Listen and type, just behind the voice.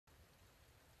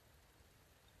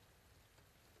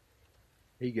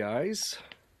Hey guys,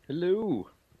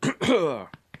 hello.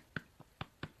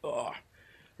 Oh,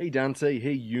 hey Dante,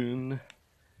 hey Yoon.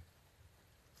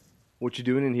 What you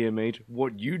doing in here, mate?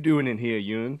 What you doing in here,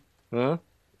 Yoon? Huh?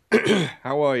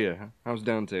 How are you? How's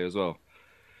Dante as well?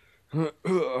 Good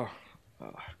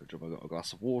job I got a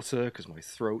glass of water because my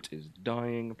throat is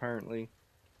dying apparently.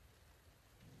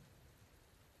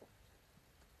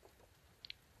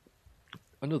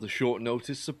 Another short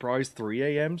notice surprise 3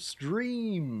 a.m.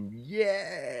 stream.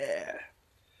 Yeah.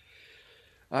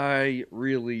 I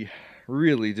really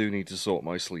do need to sort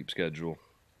my sleep schedule.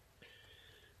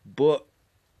 But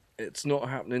it's not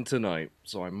happening tonight,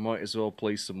 so I might as well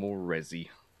play some more Resi.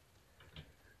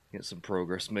 Get some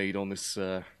progress made on this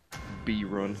B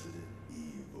run.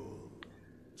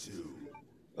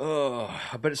 Oh,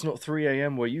 I bet it's not 3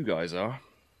 a.m. where you guys are.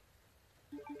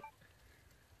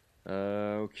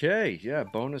 Okay, yeah,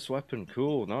 bonus weapon,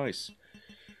 cool, nice.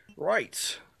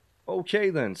 Right, okay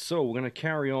then, so we're going to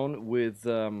carry on with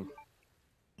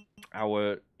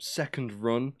our second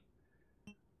run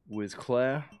with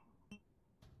Claire.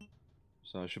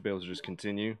 So I should be able to just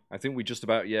continue. I think we just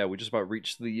about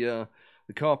reached the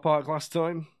car park last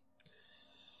time.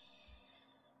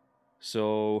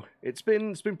 So it's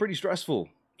been pretty stressful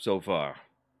so far,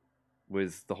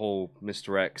 with the whole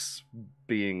Mr. X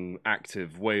being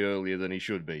active way earlier than he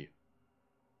should be.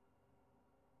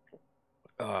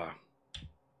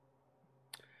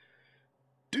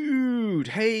 Dude,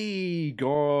 hey,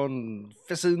 gone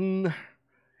Fissin.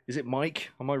 Is it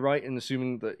Mike? Am I right in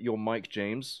assuming that you're Mike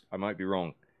James? I might be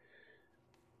wrong.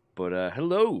 But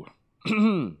hello.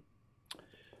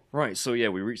 Right, so yeah,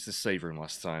 we reached the save room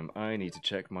last time. I need to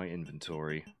check my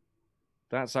inventory.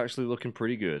 That's actually looking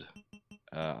pretty good.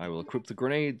 I will equip the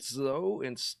grenades, though,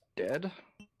 instead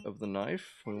of the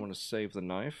knife. We want to save the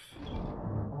knife.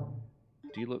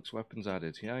 Deluxe weapons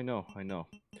added. Yeah, I know.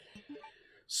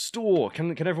 Store!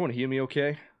 Can everyone hear me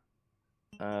okay?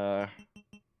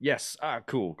 Yes.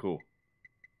 Cool.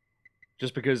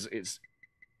 Just because it's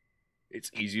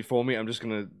easy for me, I'm just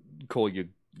gonna call you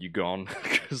Gone,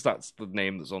 because that's the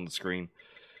name that's on the screen.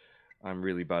 I'm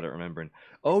really bad at remembering.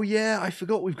 Oh yeah, I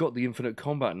forgot we've got the infinite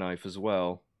combat knife as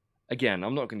well. Again,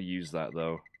 I'm not going to use that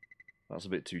though. That's a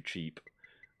bit too cheap.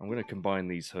 I'm going to combine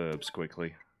these herbs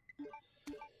quickly.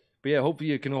 But yeah,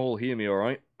 hopefully you can all hear me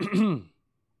alright.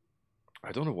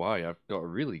 I don't know why, I've got a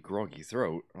really groggy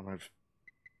throat, and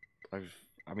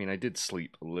I mean, I did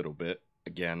sleep a little bit,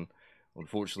 again.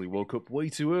 Unfortunately woke up way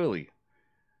too early.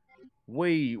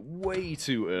 Way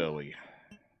too early.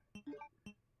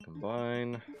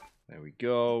 Combine. There we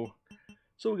go.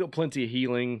 So we got plenty of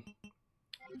healing.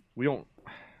 We don't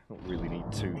really need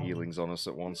 2 healings on us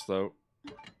at once, though.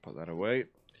 Put that away.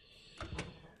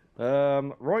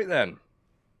 Right then.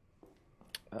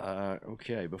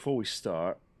 Okay, before we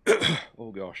start...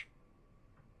 oh gosh.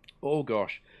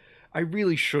 I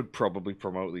really should probably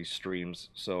promote these streams,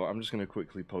 so I'm just going to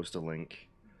quickly post a link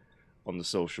on the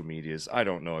social medias. I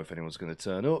don't know if anyone's going to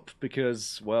turn up,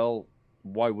 because, well,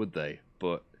 why would they?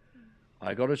 But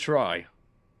I gotta try.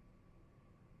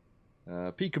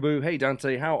 Peekaboo, hey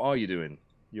Dante, how are you doing?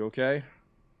 You okay?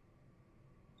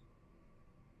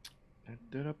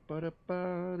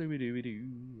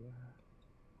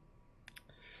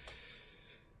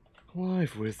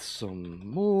 Live with some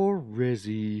more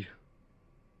Resi.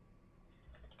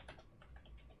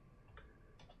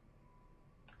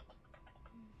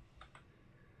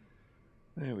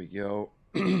 There we go.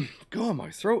 God,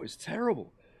 my throat is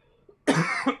terrible.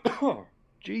 Oh,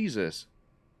 Jesus.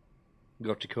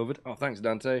 Got you covered. Oh, thanks,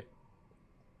 Dante.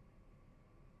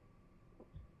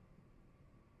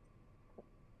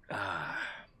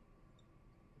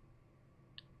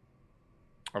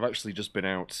 I've actually just been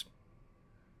out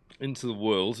into the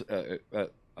world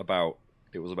at about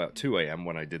 2 a.m.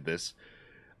 when I did this.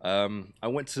 I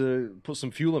went to put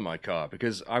some fuel in my car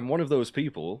because I'm one of those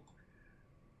people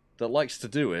that likes to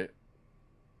do it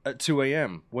at 2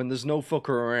 a.m. when there's no fucker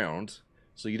around,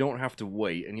 so you don't have to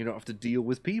wait and you don't have to deal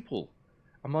with people.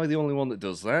 Am I the only one that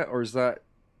does that, or is that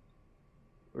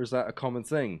a common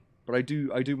thing? But I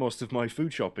do most of my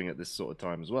food shopping at this sort of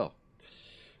time as well,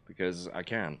 because I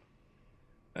can.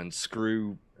 And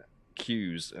screw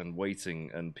queues and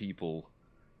waiting and people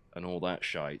and all that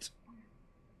shite.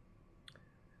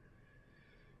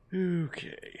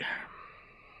 Okay.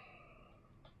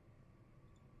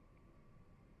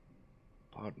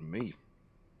 Pardon me.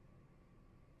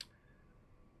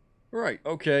 Right,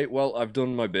 okay, well, I've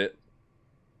done my bit.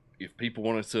 If people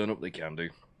want to turn up, they can do.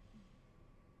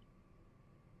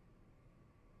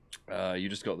 You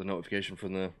just got the notification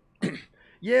from the...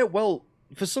 Yeah, well,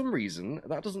 for some reason,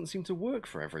 that doesn't seem to work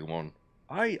for everyone.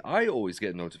 I always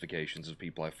get notifications of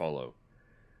people I follow.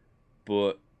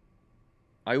 But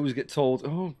I always get told,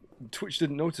 oh, Twitch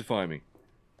didn't notify me.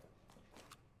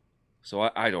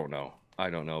 So I don't know. I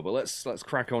don't know. But let's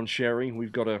crack on, Sherry.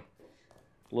 We've got a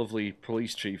lovely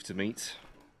police chief to meet.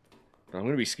 But I'm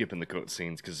going to be skipping the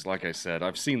cutscenes because, like I said,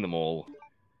 I've seen them all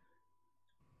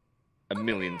a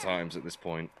million times at this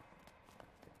point.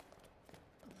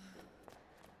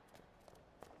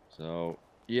 So,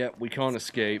 yeah, we can't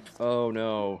escape. Oh,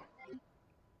 no.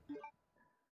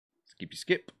 Skippy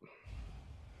skip.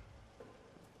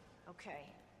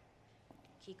 Okay.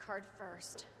 Key card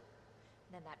first.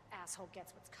 Then that asshole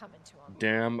gets what's coming to him.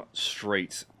 Damn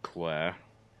straight, Claire.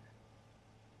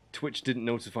 Twitch didn't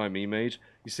notify me, Mage.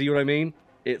 You see what I mean?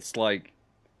 It's like,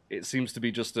 it seems to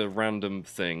be just a random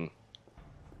thing.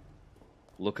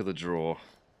 Look at the draw.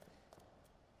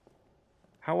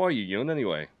 How are you, Yun,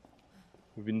 anyway?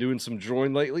 We've been doing some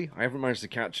drawing lately. I haven't managed to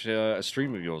catch a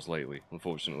stream of yours lately,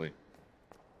 unfortunately.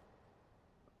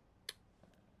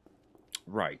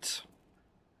 Right.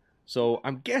 So,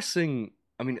 I'm guessing...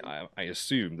 I mean, I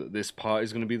assume that this part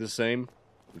is going to be the same.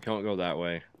 We can't go that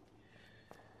way.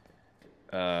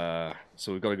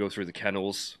 So we've got to go through the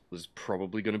kennels. There's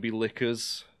probably going to be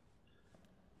liquors,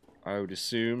 I would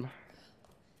assume.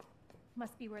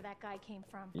 Must be where that guy came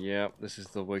from. Yeah, this is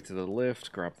the way to the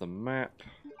lift. Grab the map.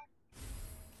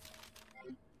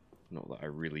 Not that I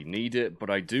really need it,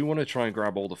 but I do want to try and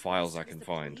grab all the files I can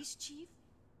find. Police chief?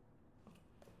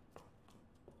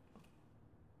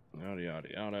 Yada yada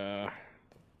yada.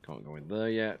 Can't go in there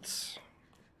yet.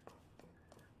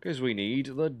 Because we need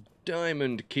the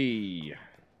diamond key.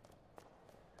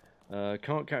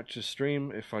 Can't catch a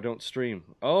stream if I don't stream.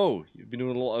 Oh, you've been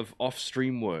doing a lot of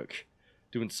off-stream work.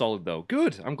 Doing solid though.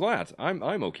 Good. I'm glad. I'm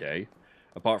okay.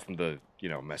 Apart from the, you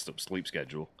know, messed up sleep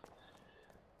schedule.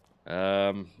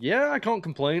 Yeah, I can't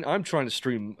complain. I'm trying to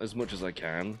stream as much as I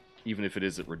can, even if it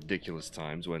is at ridiculous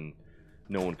times when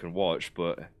no one can watch,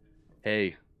 but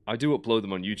hey, I do upload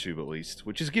them on YouTube at least,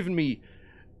 which has given me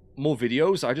more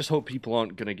videos. I just hope people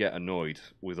aren't going to get annoyed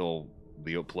with all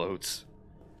the uploads.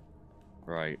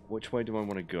 Right, which way do I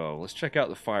want to go? Let's check out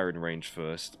the firing range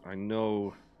first. I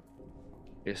know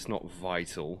it's not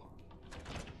vital.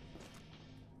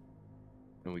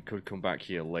 And we could come back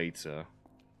here later.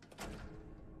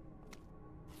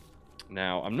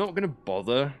 Now, I'm not going to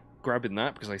bother grabbing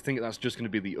that because I think that's just going to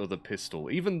be the other pistol.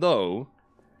 Even though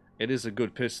it is a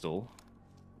good pistol,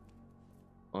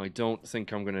 I don't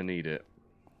think I'm going to need it.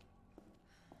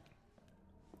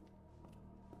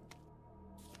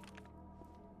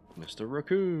 Mr.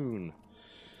 Raccoon.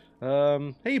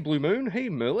 Hey Blue Moon. Hey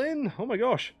Merlin. Oh my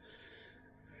gosh.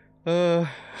 The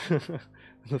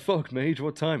fuck, Mage,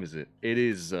 what time is it? It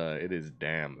is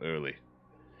damn early.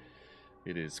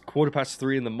 It is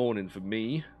 3:15 in the morning for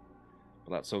me.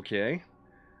 But that's okay.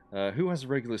 Who has a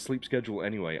regular sleep schedule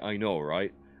anyway? I know,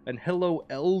 right? And hello,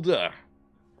 Elder.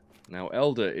 Now,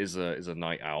 Elder is a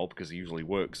night owl because he usually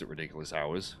works at ridiculous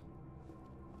hours.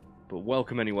 But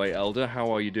welcome anyway, Elder.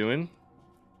 How are you doing?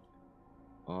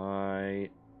 I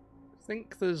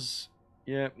think there's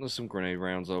some grenade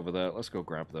rounds over there. Let's go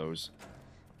grab those.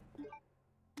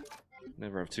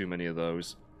 Never have too many of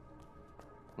those.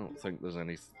 I don't think there's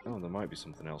any... Oh, there might be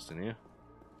something else in here.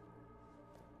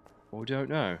 Oh, we don't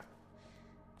know.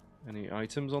 Any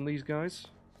items on these guys?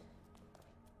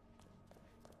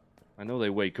 I know they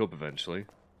wake up eventually.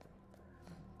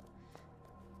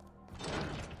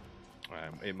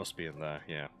 It must be in there,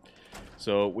 yeah.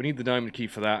 So, we need the diamond key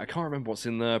for that. I can't remember what's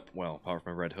in there. Well, apart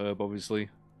from a red herb, obviously.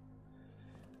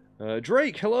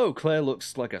 Drake, hello! Claire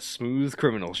looks like a smooth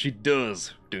criminal. She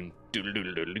does! I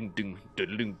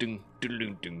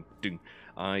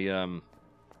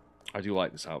do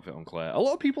like this outfit on Claire. A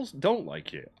lot of people don't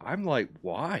like it. I'm like,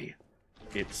 why?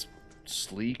 It's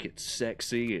sleek, it's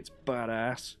sexy, it's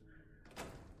badass.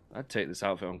 I'd take this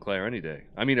outfit on Claire any day.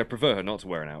 I mean, I prefer her not to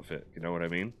wear an outfit, you know what I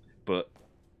mean? But,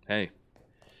 hey.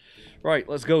 Right,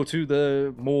 let's go to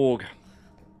the morgue.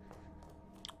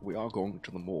 We are going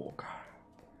to the morgue.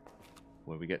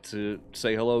 Where we get to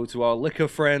say hello to our liquor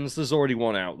friends. There's already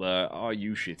one out there. Are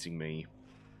you shitting me?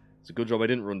 It's a good job I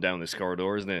didn't run down this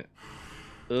corridor, isn't it?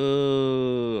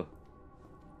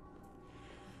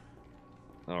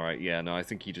 Alright, yeah, no, I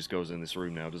think he just goes in this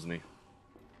room now, doesn't he?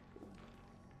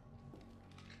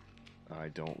 I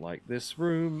don't like this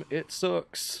room. It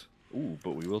sucks. Ooh,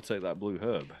 but we will take that blue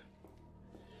herb.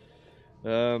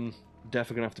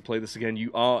 Definitely gonna have to play this again. You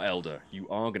are Elder. You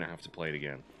are gonna have to play it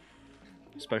again.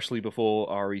 Especially before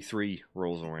RE3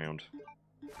 rolls around.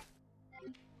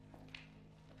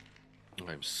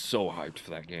 I'm so hyped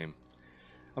for that game.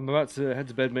 I'm about to head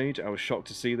to bed, Mage. I was shocked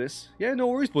to see this. Yeah, no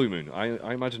worries, Blue Moon.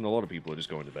 I imagine a lot of people are just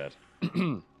going to bed.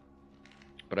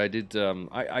 But I did,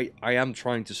 I am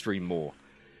trying to stream more.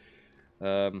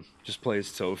 Just play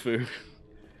as Tofu.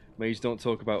 Mage, don't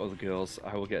talk about other girls.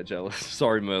 I will get jealous.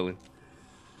 Sorry, Merlin.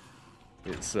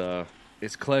 It's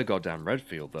Claire goddamn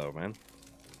Redfield, though, man.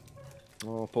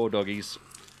 Oh, poor doggies.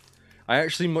 I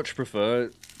actually much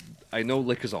prefer... I know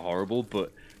lickers are horrible,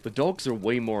 but the dogs are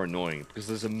way more annoying, because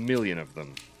there's a million of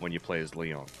them when you play as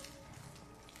Leon.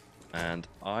 And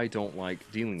I don't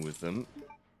like dealing with them.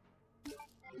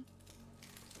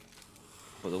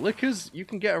 But the lickers, you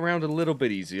can get around a little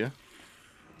bit easier.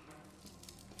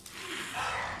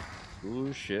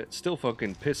 Oh shit. Still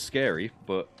fucking piss scary,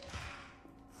 but...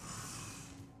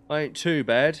 ain't too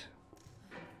bad.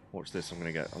 Watch this, I'm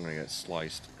gonna get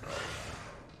sliced.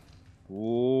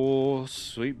 Oh,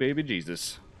 sweet baby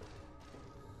Jesus.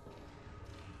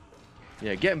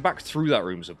 Yeah, getting back through that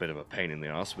room's a bit of a pain in the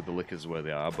ass with the lickers where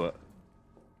they are, but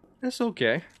it's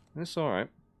okay. It's alright.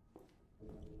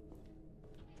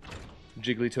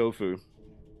 Jiggly tofu.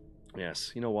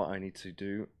 Yes, you know what I need to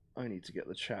do? I need to get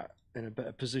the chat in a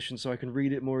better position so I can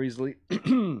read it more easily.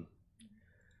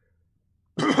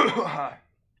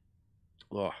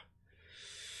 Oh.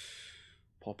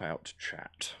 Pop out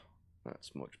chat.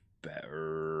 That's much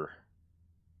better.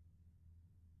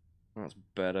 That's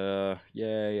better.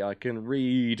 Yay, I can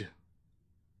read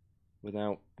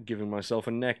without giving myself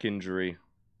a neck injury.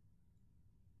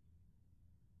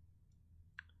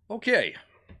 Okay.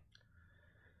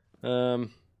 You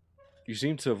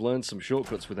seem to have learned some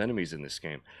shortcuts with enemies in this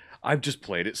game. I've just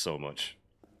played it so much.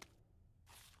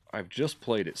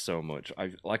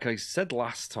 Like I said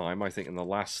last time, I think in the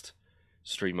last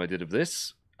stream I did of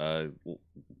this,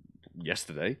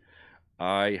 yesterday,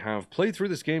 I have played through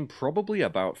this game probably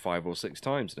about 5 or 6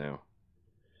 times now.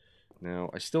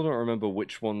 Now, I still don't remember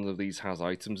which one of these has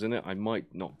items in it. I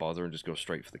might not bother and just go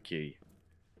straight for the key.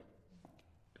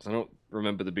 Because I don't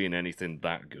remember there being anything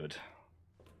that good.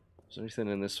 Is there anything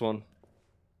in this one?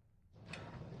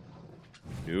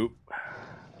 Nope.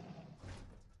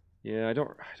 Yeah, I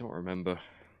don't remember.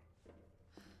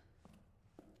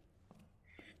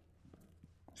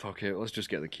 Fuck it, let's just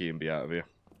get the key and be out of here.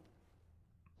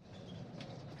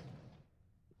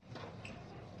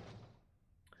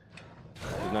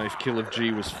 The knife kill of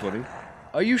G was funny.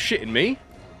 Are you shitting me?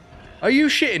 Are you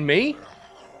shitting me?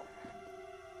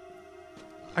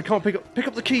 I can't pick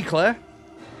up the key, Claire.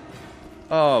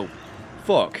 Oh,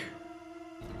 fuck.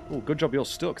 Oh, good job you're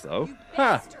stuck though.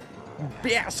 Ha!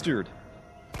 Bastard!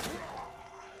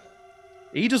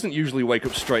 He doesn't usually wake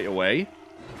up straight away.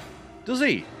 Does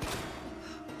he?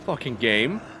 Fucking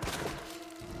game.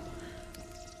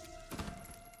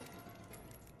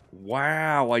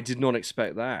 Wow, I did not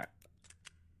expect that.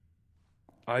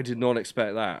 I did not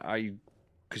expect that.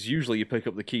 Because usually you pick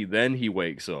up the key, then he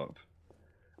wakes up.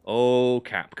 Oh,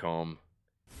 Capcom.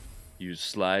 You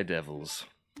sly devils.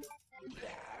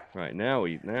 Right, now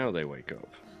they wake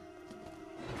up.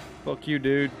 Fuck you,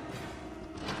 dude.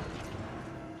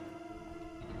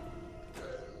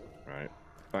 Right,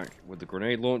 back with the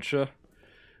grenade launcher.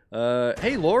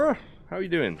 Hey Laura, how are you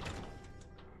doing?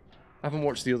 I haven't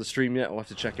watched the other stream yet, I'll have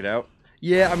to check it out.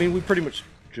 Yeah, I mean, we pretty much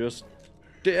just...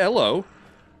 hello?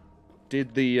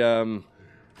 Did the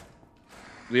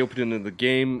opening of the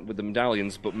game with the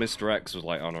medallions, but Mr. X was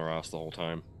like on our ass the whole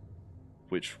time.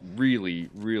 Which really,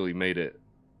 really made it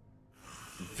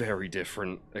a very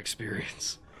different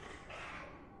experience.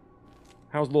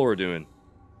 How's Laura doing?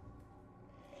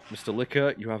 Mr.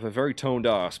 Licker, you have a very toned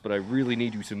ass, but I really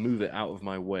need you to move it out of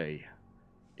my way.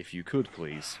 If you could,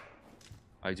 please.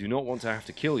 I do not want to have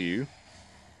to kill you.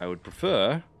 I would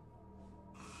prefer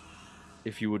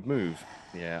if you would move.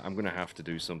 Yeah, I'm gonna have to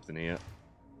do something here.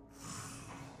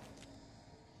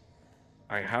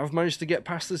 I have managed to get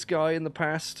past this guy in the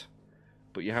past,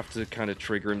 but you have to kind of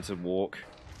trigger him to walk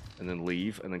and then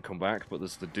leave and then come back, but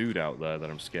there's the dude out there that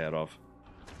I'm scared of.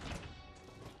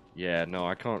 Yeah, no,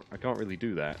 I can't really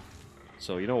do that.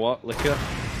 So, you know what, Licker?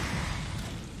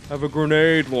 Have a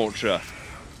grenade launcher.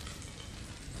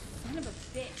 Son of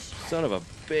a bitch. Son of a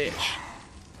bitch.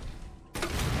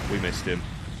 We missed him.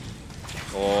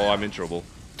 Oh, I'm in trouble.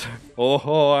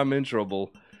 Oh, I'm in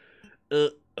trouble.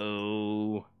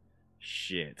 Uh-oh.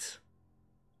 Shit.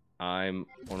 I'm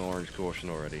on orange caution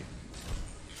already.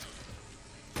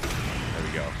 There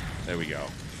we go. There we go.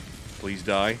 Please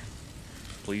die.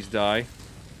 Please die.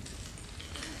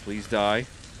 Please die.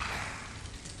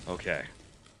 Okay.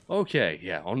 Okay,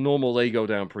 yeah. On normal, they go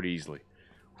down pretty easily.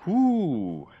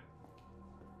 Whoo.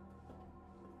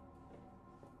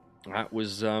 That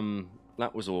was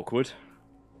awkward.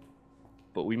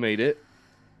 But we made it.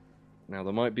 Now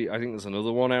there might be, I think there's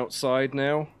another one outside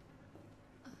now.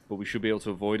 But we should be able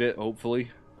to avoid it,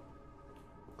 hopefully.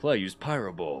 Claire used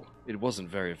Pyro Ball. It wasn't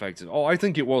very effective. Oh, I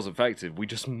think it was effective. We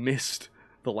just missed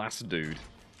the last dude.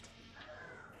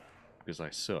 Because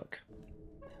I suck.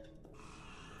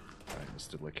 Alright,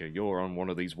 Mr. Licker, you're on one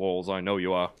of these walls. I know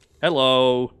you are.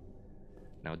 Hello!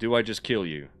 Now, do I just kill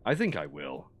you? I think I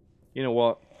will. You know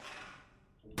what?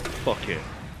 Fuck it.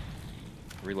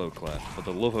 Reload, Claire. For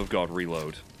the love of God,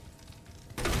 reload.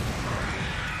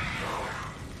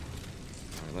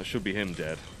 That should be him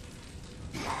dead.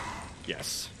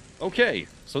 Yes. Okay,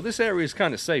 so this area is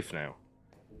kind of safe now.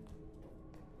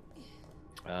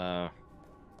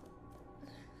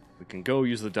 We can go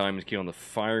use the diamond key on the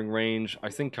firing range. I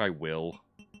think I will.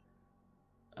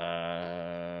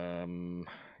 Yeah.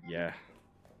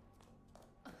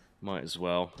 Might as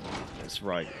well. It's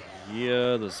right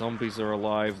here. The zombies are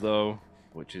alive, though,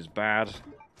 which is bad.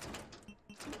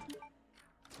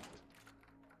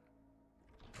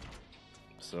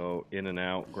 So, in and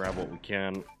out, grab what we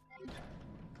can.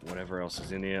 Whatever else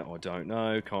is in here, I don't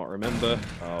know, can't remember.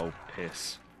 Oh,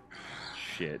 piss.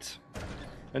 Shit.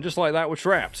 And just like that, we're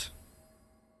trapped.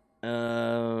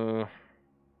 I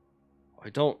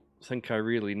don't think I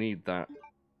really need that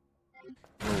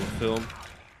little film.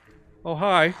 Oh,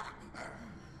 hi.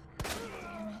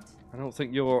 I don't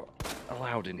think you're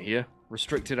allowed in here.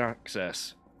 Restricted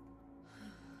access.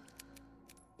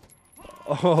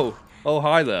 Oh,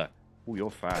 hi there. Oh,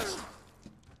 you're fast.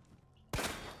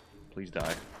 Please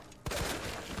die.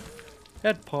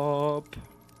 Head pop.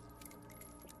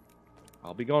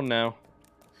 I'll be gone now.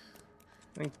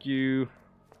 Thank you.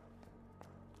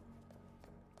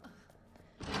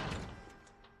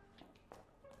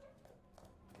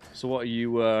 So what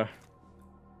are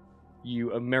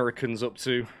you Americans up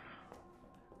to?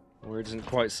 Where it isn't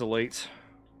quite so late.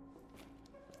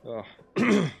 Oh.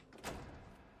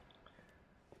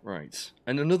 Right.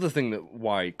 And another thing that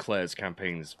why Claire's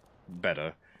campaign's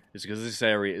better is because this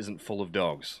area isn't full of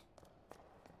dogs.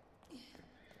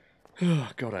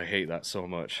 God, I hate that so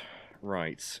much.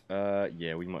 Right.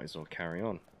 Yeah, we might as well carry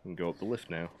on and go up the lift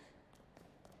now.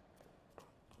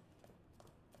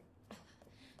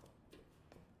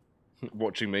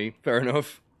 Watching me. Fair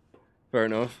enough. Fair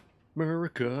enough.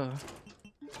 America.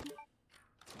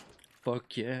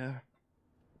 Fuck yeah.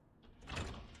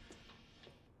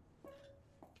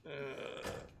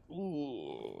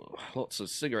 Ooh, lots of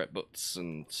cigarette butts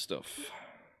and stuff.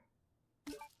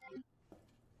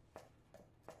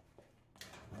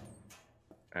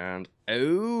 And,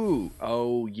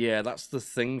 oh yeah, that's the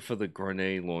thing for the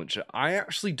grenade launcher. I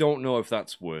actually don't know if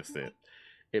that's worth it.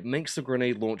 It makes the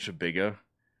grenade launcher bigger.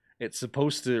 It's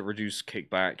supposed to reduce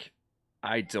kickback.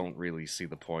 I don't really see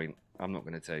the point. I'm not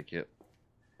going to take it.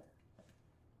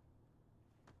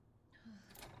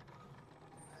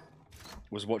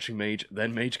 Was watching Mage,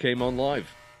 then Mage came on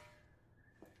live.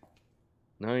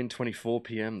 9:24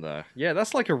 PM there. Yeah,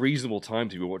 that's like a reasonable time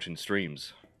to be watching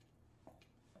streams.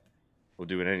 Or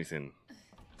doing anything.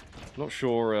 Not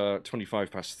sure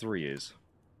 3 is.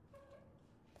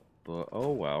 But,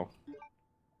 oh well.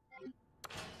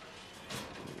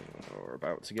 We're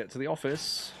about to get to the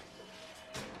office.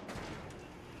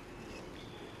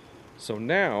 So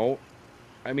now,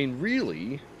 I mean,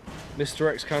 really,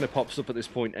 Mr. X kind of pops up at this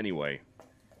point anyway.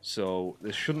 So,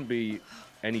 this shouldn't be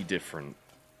any different.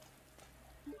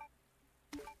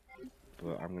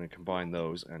 But I'm going to combine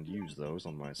those and use those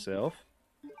on myself.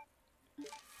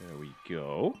 There we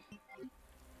go.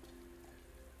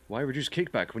 Why reduce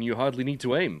kickback when you hardly need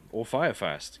to aim or fire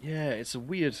fast? Yeah, it's a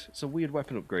weird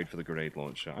weapon upgrade for the grenade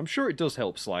launcher. I'm sure it does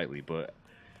help slightly, but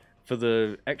for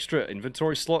the extra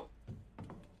inventory slot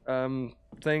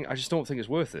thing, I just don't think it's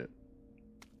worth it.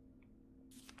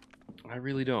 I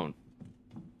really don't.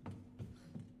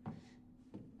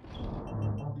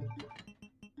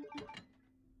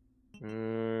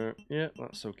 Yeah,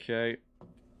 that's okay.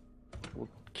 We'll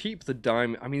keep the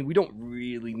diamond. I mean, we don't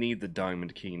really need the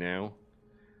diamond key now.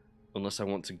 Unless I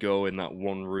want to go in that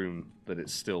one room that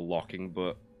it's still locking,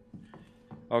 but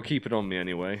I'll keep it on me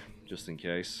anyway, just in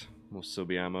case. More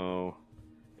subby ammo.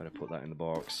 Better put that in the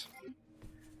box.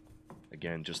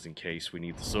 Again, just in case we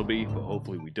need the subby, but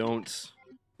hopefully we don't.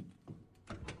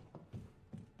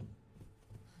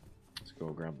 Let's go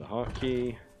grab the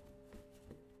hotkey.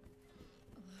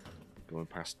 Going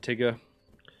past Tigger.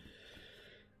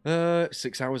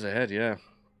 6 hours ahead, yeah.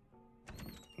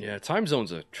 Yeah, time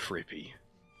zones are trippy.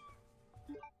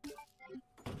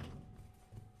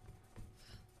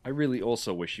 I really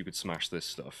also wish you could smash this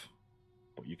stuff,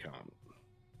 but you can't.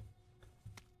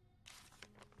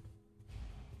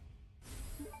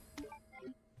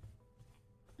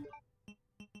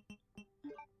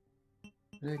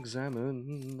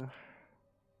 Examine.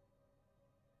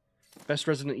 Best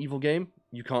Resident Evil game?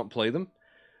 You can't play them.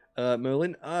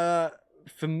 Merlin?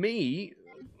 For me,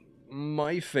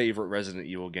 my favorite Resident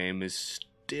Evil game is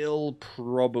still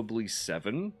probably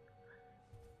 7.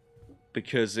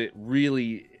 Because it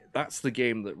really... That's the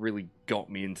game that really got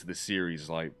me into the series,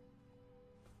 like...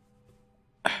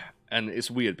 And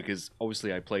it's weird, because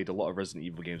obviously I played a lot of Resident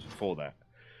Evil games before that.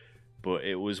 But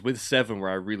it was with 7 where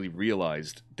I really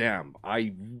realized, damn,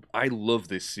 I love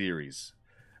this series.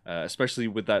 Especially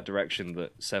with that direction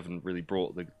that 7 really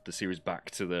brought the series back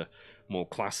to the more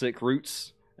classic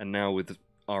roots. And now with the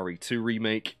RE2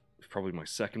 remake, it's probably my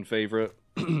second favorite.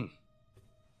 And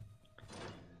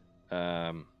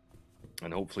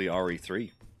hopefully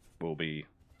RE3 will be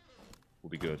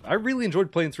good. I really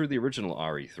enjoyed playing through the original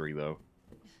RE3 though.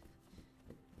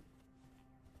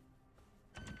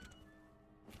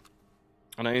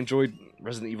 And I enjoyed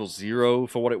Resident Evil 0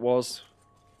 for what it was.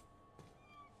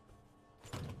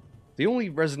 The only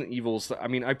Resident Evils that... I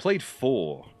mean, I played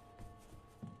 4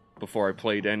 before I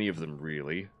played any of them,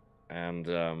 really. And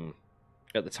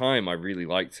at the time, I really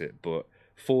liked it, but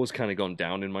 4's kind of gone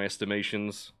down in my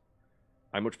estimations.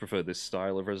 I much prefer this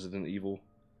style of Resident Evil.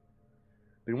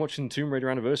 Been watching Tomb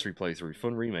Raider Anniversary playthrough.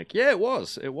 Fun remake. Yeah, it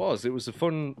was. It was. It was a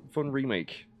fun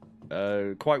remake.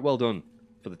 Quite well done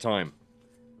for the time.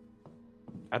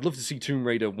 I'd love to see Tomb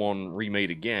Raider 1 remade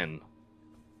again.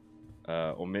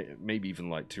 Or maybe even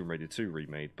like Tomb Raider 2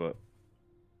 remade, but...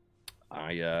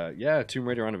 yeah, Tomb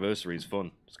Raider Anniversary is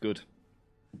fun. It's good.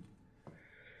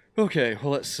 Okay,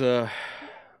 well let's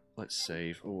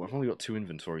save. Oh, I've only got 2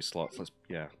 inventory slots. Let's,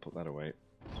 yeah, put that away.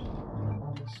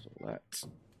 Install that.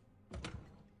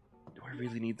 Do I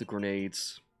really need the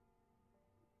grenades?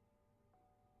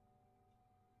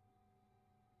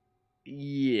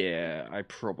 Yeah, I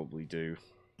probably do.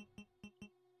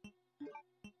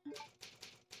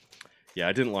 Yeah,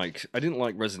 I didn't like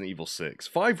Resident Evil 6.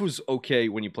 5 was okay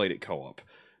when you played it co-op.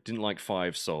 Didn't like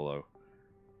 5 solo.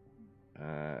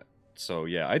 So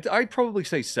yeah, I'd probably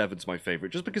say 7's my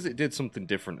favorite, just because it did something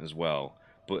different as well,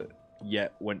 but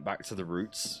yet went back to the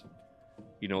roots.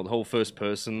 You know, the whole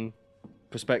first-person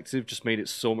perspective just made it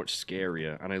so much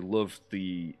scarier, and I loved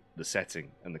the setting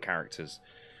and the characters.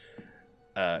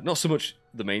 Not so much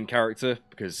the main character,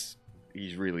 because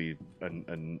he's really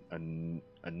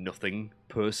a nothing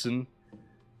person,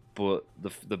 but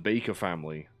the Baker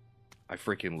family, I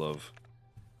freaking love.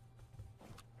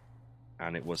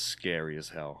 And it was scary as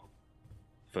hell.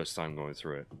 First time going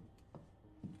through it.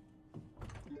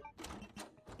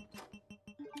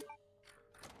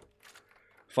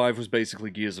 Five was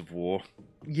basically Gears of War.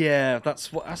 Yeah,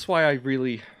 that's why I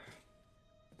really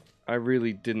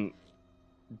didn't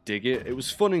dig it. It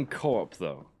was fun in co-op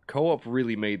though. Co-op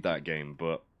really made that game,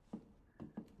 but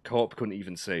co-op couldn't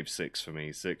even save 6 for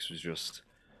me. 6 was just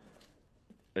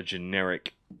a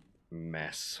generic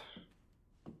mess.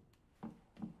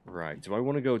 Right, do I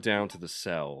want to go down to the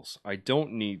cells? I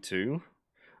don't need to,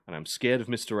 and I'm scared of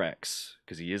Mr. X,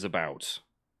 because he is about.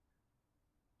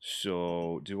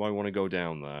 So, do I want to go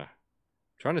down there?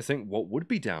 I'm trying to think what would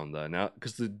be down there now,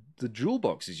 because the jewel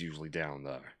box is usually down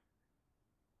there.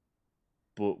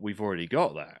 But we've already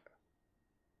got that.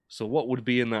 So what would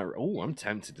be in that... Oh, I'm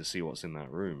tempted to see what's in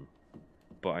that room.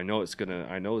 But I know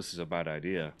I know this is a bad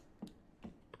idea.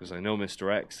 Because I know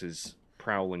Mr. X is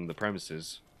prowling the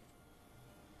premises.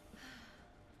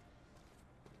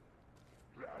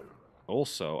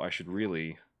 Also, I should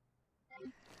really...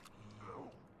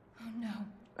 Oh no.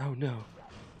 Oh no.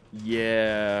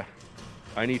 Yeah.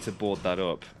 I need to board that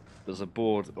up. There's a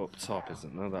board up top,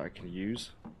 isn't there, that I can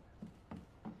use?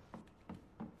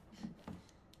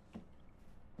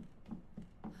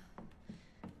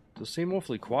 Does seem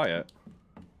awfully quiet.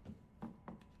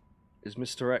 Is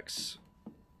Mr. X...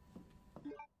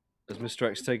 Is Mr.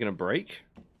 X taking a break?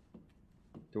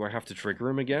 Do I have to trigger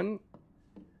him again?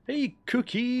 Hey,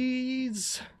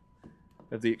 cookies!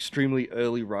 Of the extremely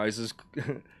early risers.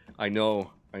 I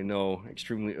know.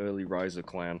 Extremely early riser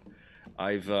clan.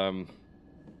 I've I've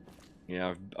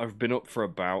been up for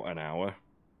about an hour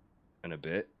and a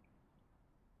bit.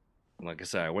 Like I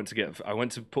say, I went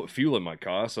to put fuel in my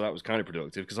car, so that was kind of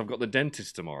productive because I've got the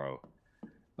dentist tomorrow.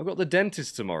 I've got the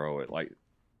dentist tomorrow at like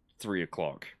 3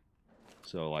 o'clock.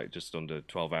 So like just under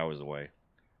 12 hours away.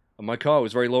 And my car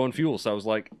was very low on fuel, so I was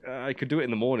like, I could do it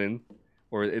in the morning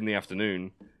or in the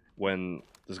afternoon when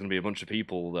there's going to be a bunch of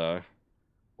people there.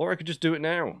 Or I could just do it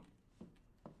now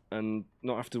and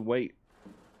not have to wait.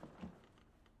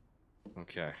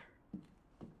 Okay.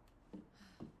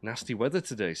 Nasty weather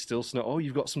today, still snow. Oh,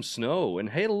 you've got some snow.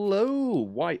 And hello,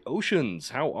 White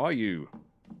Oceans. How are you?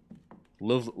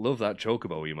 Love that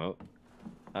chocobo emote.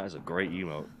 That is a great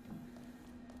emote.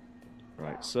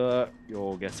 Right, sir,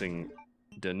 you're getting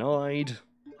denied.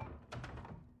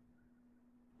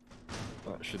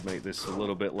 That should make this a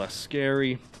little bit less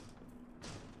scary.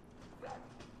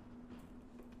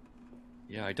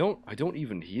 Yeah, I don't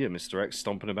even hear Mr. X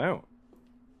stomping about.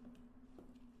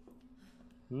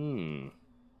 I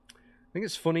think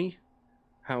it's funny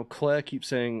how Claire keeps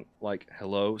saying, like,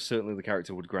 hello. Certainly the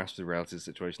character would grasp the reality of the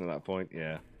situation at that point,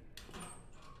 yeah.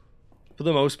 For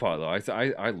the most part, though,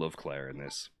 I love Claire in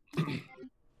this.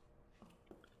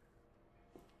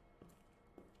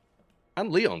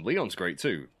 And Leon. Leon's great,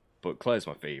 too. But Claire's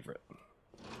my favourite.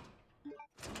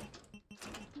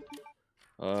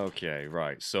 Okay,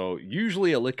 right. So,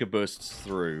 usually a liquor bursts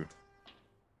through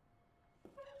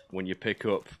when you pick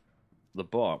up the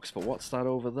box. But what's that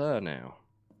over there now?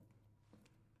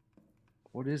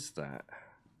 What is that?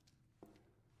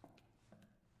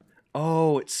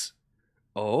 Oh, it's...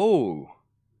 Oh!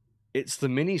 It's the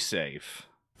mini safe.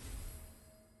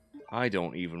 I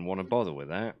don't even want to bother with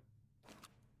that.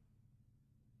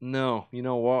 No, you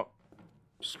know what?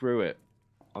 Screw it.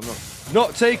 I'm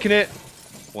not taking it!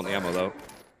 Want the ammo, though.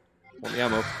 Want the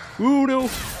ammo. Ooh, no!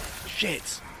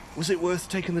 Shit! Was it worth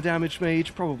taking the damage,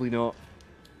 Mage? Probably not.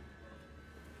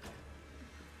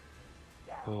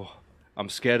 Oh, I'm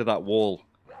scared of that wall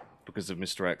because of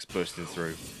Mr. X bursting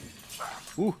through.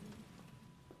 Ooh!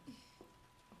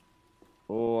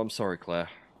 Oh, I'm sorry, Claire.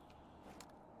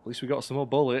 At least we got some more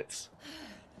bullets.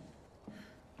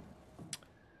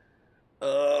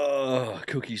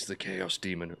 Cookies the Chaos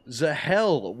Demon.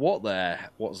 Zahel! What the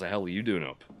hell are you doing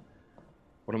up?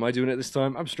 What am I doing at this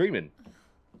time? I'm streaming.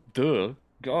 Duh.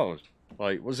 God.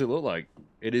 Like, what does it look like?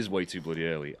 It is way too bloody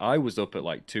early. I was up at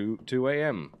like 2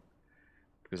 a.m.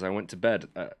 because I went to bed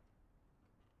at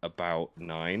about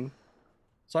 9.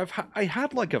 So I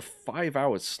had like a 5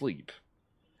 hours sleep,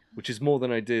 which is more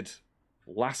than I did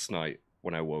last night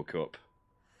when I woke up.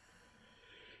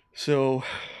 So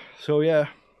yeah,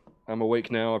 I'm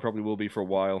awake now. I probably will be for a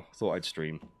while. Thought I'd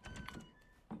stream.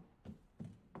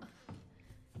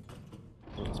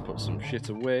 Let's put some shit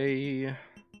away. I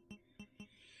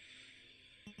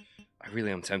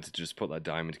really am tempted to just put that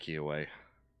diamond key away.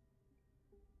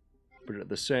 But at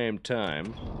the same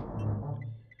time...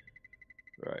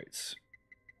 Right.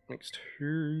 Next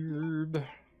herb.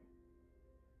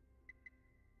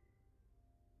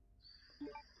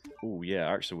 Oh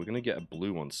yeah, actually we're going to get a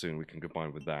blue one soon. We can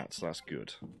combine with that, so that's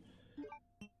good.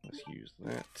 Let's use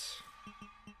that.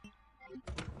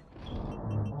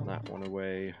 That one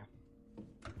away.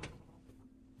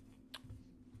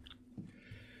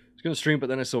 I was going to stream, but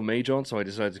then I saw Mage on, so I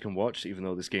decided to come watch, even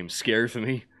though this game's scary for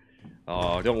me.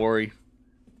 Oh, don't worry.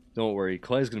 Don't worry.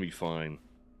 Claire's going to be fine.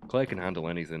 Claire can handle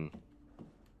anything.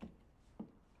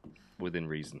 Within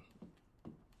reason.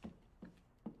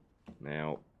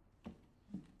 Now,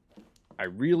 I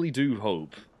really do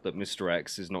hope that Mr.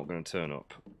 X is not going to turn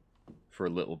up for a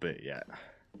little bit yet.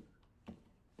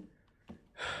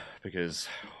 Because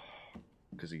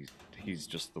he's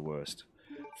just the worst.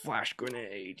 Flash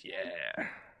grenade, yeah.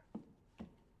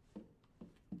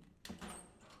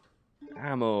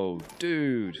 Ammo,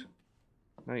 dude.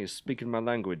 Now you're speaking my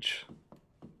language.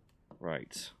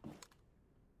 Right.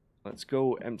 Let's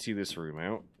go empty this room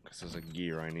out, because there's a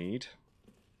gear I need.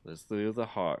 There's the other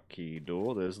hotkey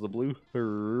door. There's the blue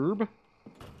herb.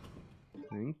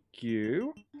 Thank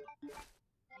you.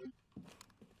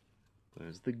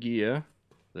 There's the gear.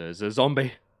 There's a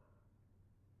zombie.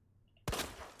 Fuck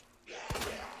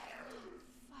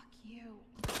you.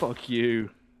 Fuck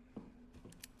you.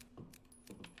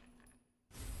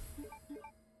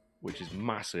 Which is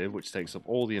massive, which takes up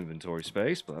all the inventory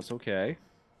space, but that's okay.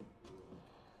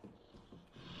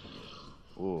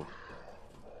 Oh.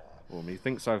 Oh,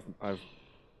 methinks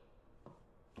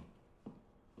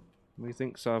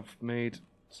methinks I've made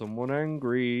someone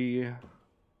angry.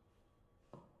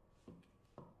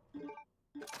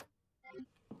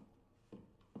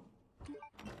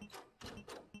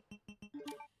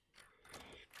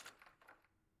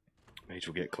 Mage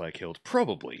will get Claire killed.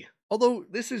 Probably. Although,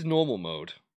 this is normal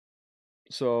mode.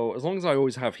 So, as long as I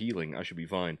always have healing, I should be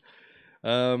fine.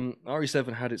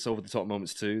 RE7 had its over-the-top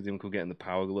moments too. The uncle getting the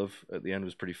power glove at the end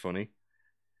was pretty funny.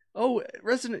 Oh,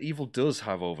 Resident Evil does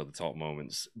have over-the-top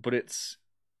moments, but it's...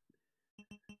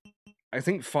 I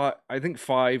think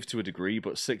 5 to a degree,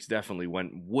 but 6 definitely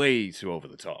went way too over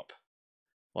the top.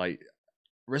 Like,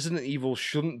 Resident Evil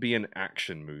shouldn't be an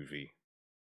action movie.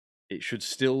 It should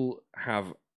still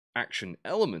have action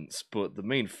elements, but the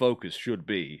main focus should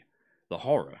be the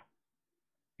horror.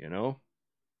 You know?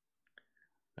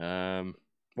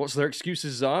 What's their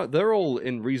excuses are? They're all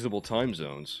in reasonable time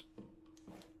zones.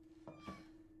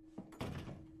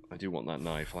 I do want that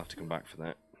knife. I'll have to come back for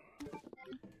that.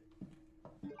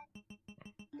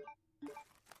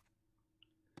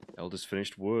 Elder's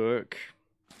finished work.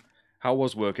 How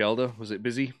was work, Elder? Was it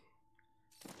busy?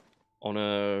 On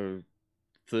a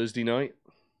Thursday night?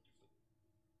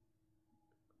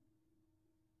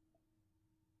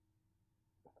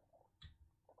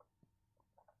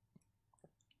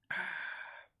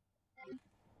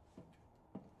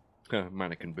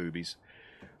 Mannequin boobies.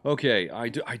 Okay, I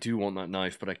do want that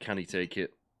knife, but I can't take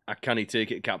it. I can't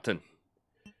take it, Captain.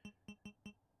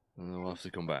 I'll have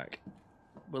to come back.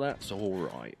 But that's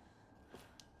alright.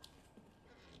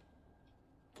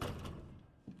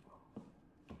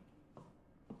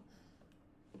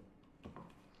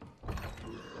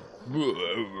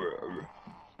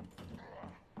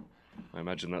 I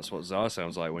imagine that's what Zara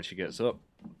sounds like when she gets up.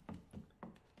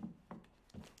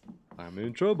 I'm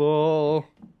in trouble.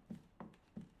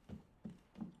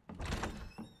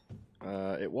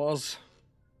 It was,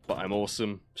 but I'm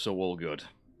awesome, so all good.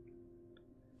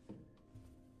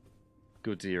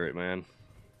 Good to hear it, man.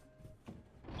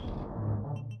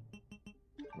 Alright,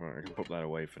 I can put that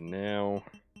away for now.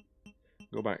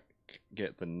 Go back,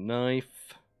 get the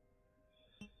knife.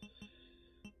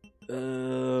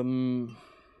 I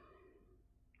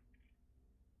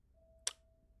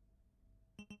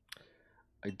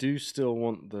do still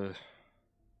want the...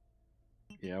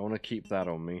 Yeah, I want to keep that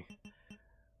on me.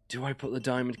 Do I put the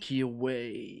diamond key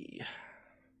away?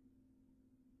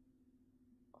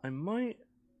 I might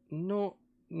not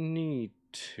need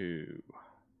to.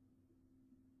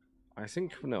 I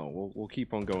think, no, we'll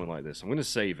keep on going like this. I'm going to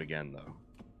save again,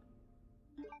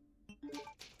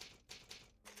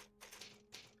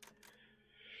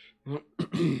 though.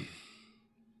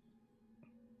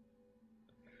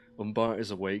 Umbart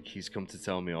is awake. He's come to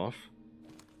tell me off.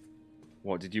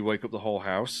 What, did you wake up the whole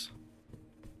house?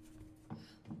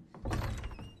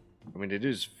 I mean, it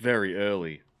is very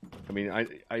early. I mean,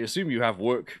 I assume you have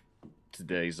work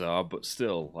today, Zar, but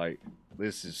still, like,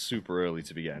 this is super early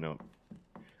to be getting up.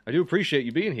 I do appreciate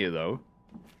you being here, though.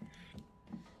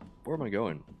 Where am I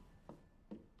going?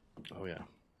 Oh, yeah.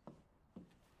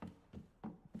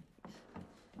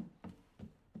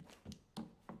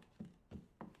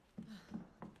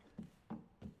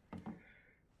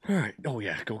 Alright, oh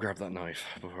yeah, go grab that knife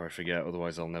before I forget,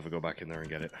 otherwise I'll never go back in there and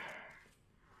get it.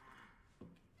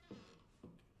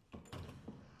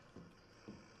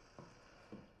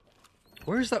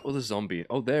 Where is that other zombie?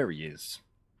 Oh, there he is.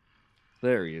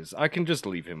 There he is. I can just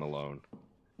leave him alone.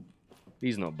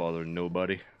 He's not bothering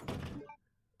nobody.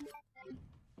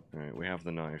 Alright, we have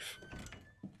the knife.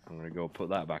 I'm gonna go put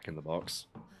that back in the box.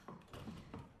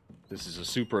 This is a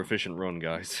super efficient run,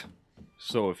 guys.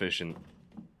 So efficient.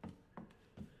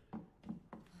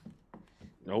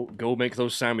 Oh, go make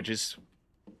those sandwiches.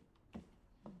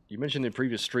 You mentioned in the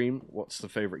previous stream, what's the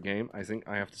favorite game? I think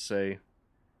I have to say...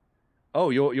 Oh,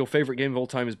 your favorite game of all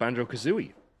time is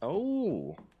Banjo-Kazooie.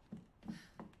 Oh.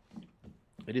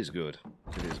 It is good.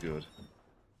 It is good.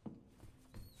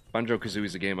 Banjo-Kazooie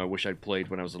is a game I wish I'd played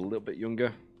when I was a little bit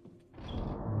younger.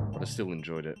 But I still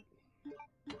enjoyed it.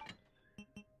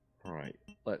 Alright,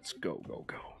 let's go.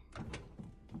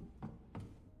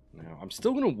 Now, I'm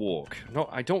still going to walk. No,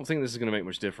 I don't think this is going to make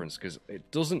much difference, because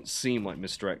it doesn't seem like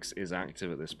Mr. X is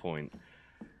active at this point.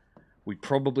 We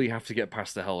probably have to get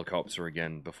past the helicopter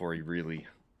again before he really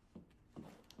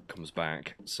comes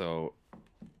back, so...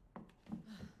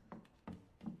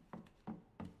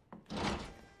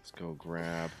 Let's go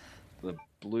grab the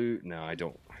blue... No, I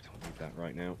don't need that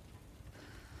right now.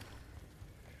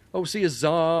 Oh, see a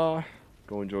Zar!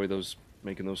 Go enjoy those,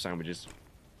 making those sandwiches.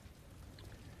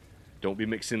 Don't be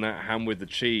mixing that ham with the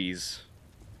cheese,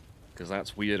 because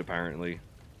that's weird, apparently.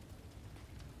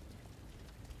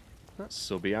 That's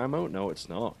subby ammo? No, it's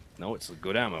not. No, it's the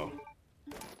good ammo.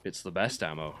 It's the best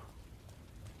ammo.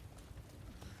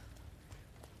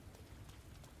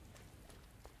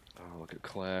 Oh, look at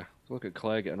Claire. Look at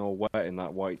Claire getting all wet in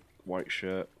that white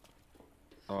shirt.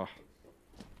 Oh.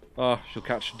 Oh, she'll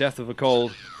catch death of a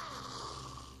cold.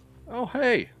 Oh,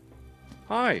 hey.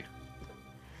 Hi.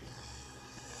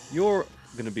 You're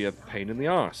gonna be a pain in the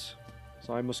arse,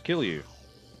 so I must kill you.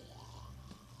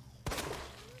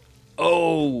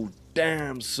 Oh,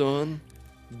 damn, son.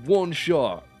 One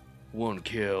shot, one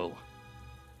kill.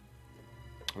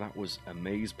 That was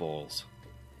amazeballs.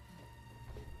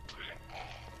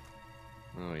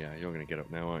 Oh yeah, you're gonna get up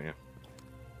now, aren't you?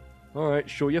 Alright,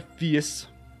 show your face.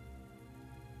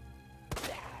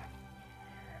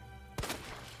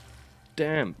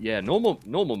 Damn, yeah, normal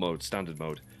mode, standard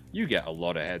mode. You get a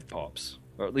lot of head pops.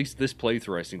 Or at least this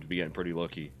playthrough I seem to be getting pretty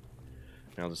lucky.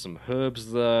 Now there's some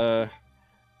herbs there.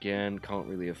 Again, can't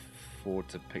really afford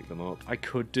to pick them up. I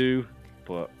could do,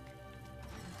 but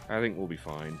I think we'll be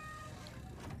fine.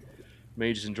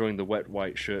 Mage is enjoying the wet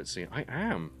white shirt scene. I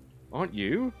am. Aren't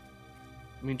you?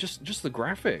 I mean, just the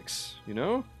graphics, you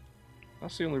know?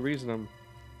 That's the only reason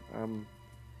I'm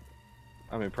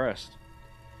impressed.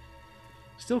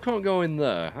 Still can't go in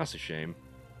there. That's a shame.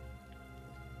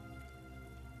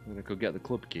 I'm gonna go get the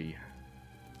club key.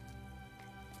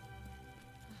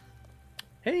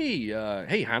 Hey,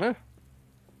 hey Hannah.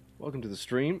 Welcome to the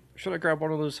stream. Should I grab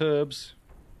one of those herbs?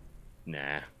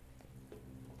 Nah.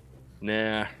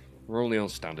 Nah. We're only on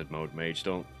standard mode, mage.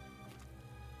 Don't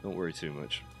worry too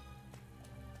much.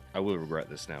 I will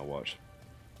regret this now, watch.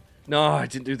 No, I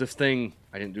didn't do the thing.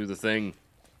 I didn't do the thing.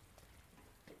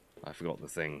 I forgot the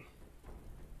thing.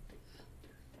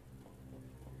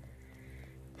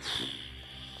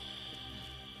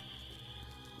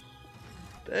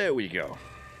 There we go.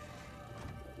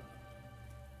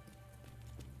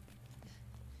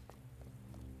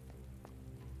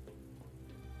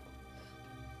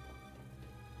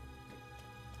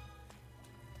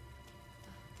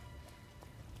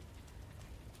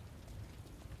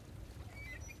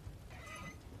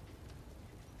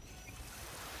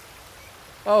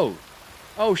 Oh.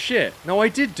 Oh shit. No, I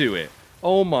did do it.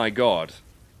 Oh my god.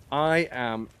 I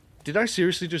am... Did I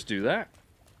seriously just do that?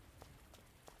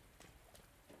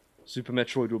 Super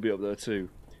Metroid will be up there too.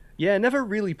 Yeah, never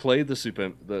really played the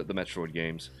Metroid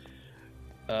games.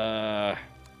 I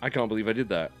can't believe I did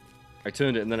that. I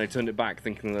turned it and then I turned it back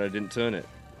thinking that I didn't turn it.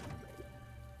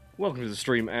 Welcome to the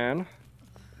stream, Anne.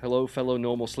 Hello, fellow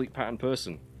normal sleep pattern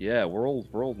person. Yeah, we're all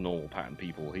normal pattern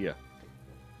people here.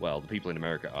 Well, the people in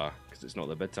America are, because it's not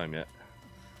their bedtime yet.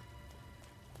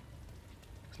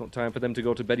 It's not time for them to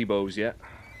go to Betty Bo's yet.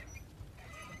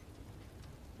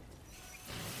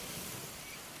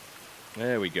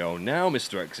 There we go. Now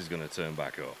Mr. X is going to turn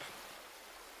back up.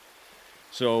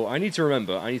 So I need to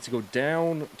remember, I need to go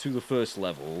down to the first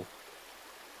level,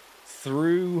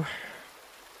 through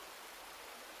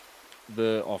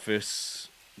the office,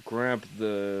 grab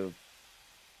the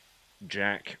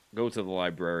jack, go to the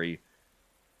library,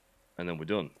 and then we're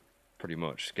done, pretty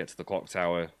much. Get to the clock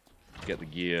tower, get the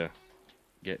gear,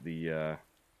 get the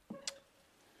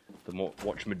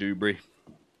watch Madoobry.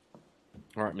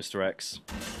 Alright, Mr. X.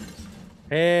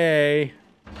 Hey!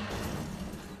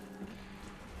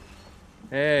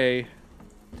 Hey!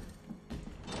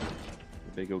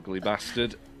 Big ugly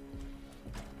bastard.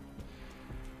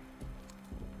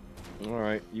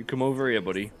 Alright, you come over here,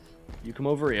 buddy. You come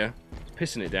over here. It's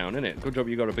pissing it down, innit? Good job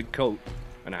you got a big coat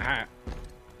and a hat.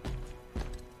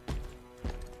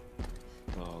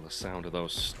 Oh, the sound of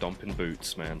those stomping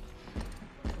boots, man.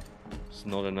 It's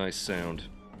not a nice sound.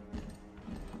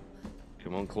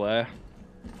 Come on, Claire.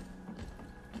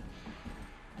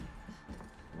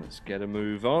 Let's get a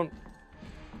move on.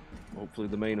 Hopefully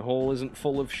the main hall isn't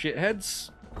full of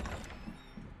shitheads.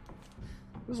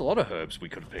 There's a lot of herbs we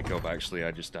could pick up, actually.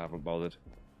 I just haven't bothered.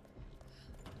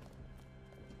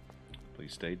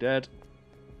 Please stay dead.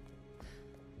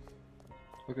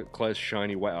 Look at Claire's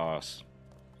shiny wet arse.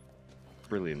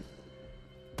 Brilliant.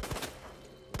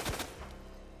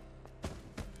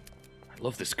 I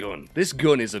love this gun. This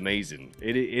gun is amazing.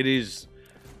 It is...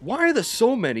 Why are there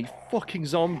so many fucking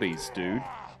zombies, dude?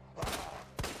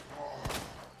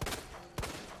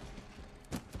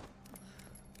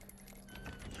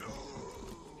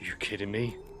 You kidding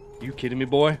me? You kidding me,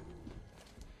 boy?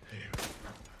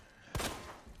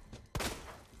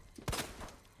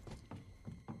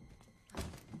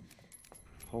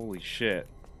 Holy shit.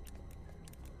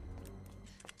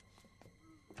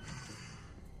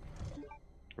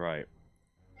 Right.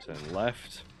 Turn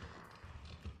left.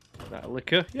 Is that a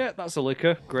liquor? Yeah, that's a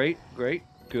liquor. Great, great,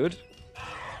 good.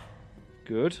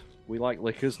 Good. We like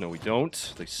liquors. No, we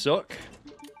don't. They suck.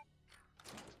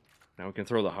 Now we can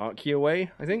throw the heart key away,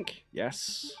 I think.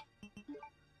 Yes.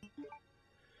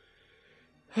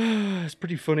 It's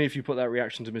pretty funny if you put that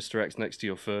reaction to Mr. X next to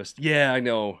your first. Yeah, I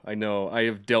know, I know. I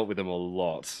have dealt with him a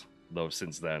lot, though,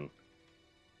 since then.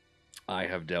 I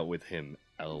have dealt with him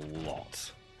a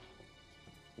lot.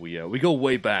 We go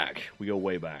way back. We go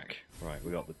way back. Right,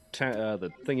 we got the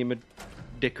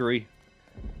thingy-dickory.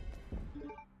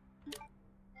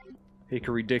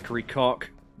 Hickory-dickory cock.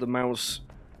 The mouse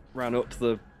ran up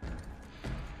the...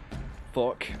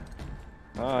 Fuck.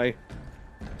 Hi.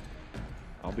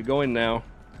 I'll be going now.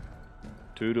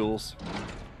 Toodles.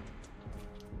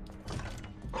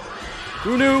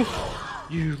 Who knew?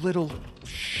 You little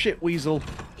shit weasel.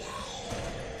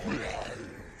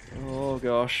 Oh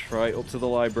gosh, right, up to the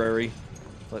library.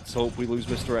 Let's hope we lose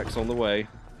Mr. X on the way.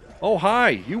 Oh hi,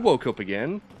 you woke up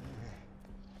again.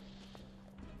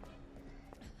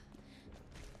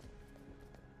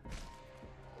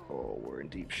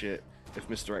 deep shit if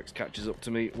Mr. X catches up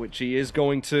to me, which he is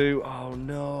going to. Oh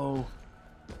no.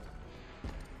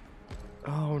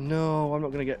 Oh no, I'm not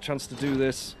going to get a chance to do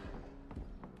this.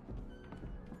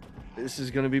 This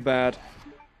is going to be bad.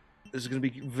 This is going to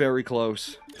be very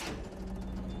close.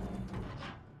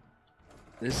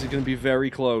 This is going to be very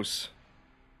close.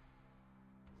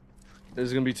 This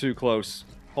is going to be too close.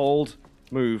 Hold.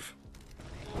 Move.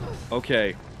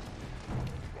 Okay.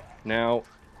 Now,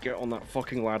 get on that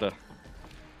fucking ladder.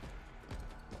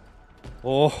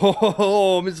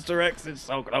 Oh, Mr. X is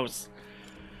so close.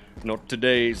 Not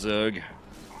today, Zerg.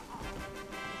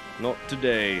 Not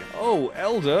today. Oh,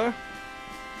 Elder.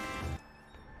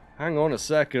 Hang on a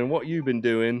second. What you been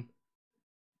doing?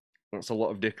 That's a lot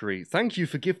of dickery. Thank you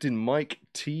for gifting Mike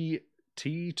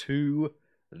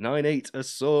T298 a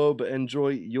sub. Enjoy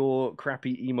your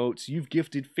crappy emotes. You've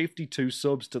gifted 52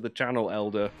 subs to the channel,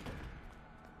 Elder.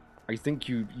 I think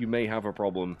you may have a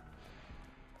problem.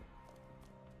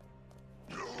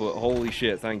 But holy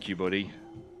shit, thank you, buddy.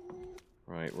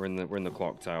 Right, we're in the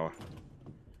clock tower.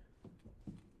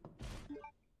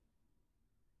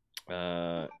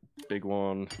 Big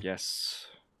one, yes.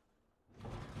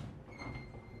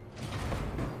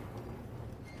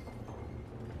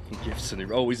 Gifts and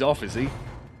oh, he's off, is he?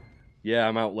 Yeah,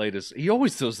 I'm out later. He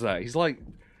always does that. He's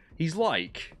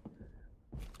like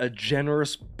a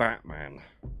generous Batman.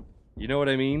 You know what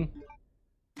I mean?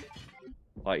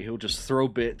 Like, he'll just throw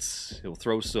bits, he'll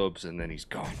throw subs, and then he's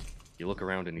gone. You look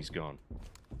around and he's gone.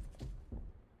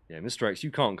 Yeah, Mr. X,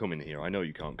 you can't come in here. I know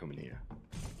you can't come in here.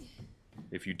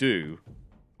 If you do,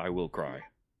 I will cry.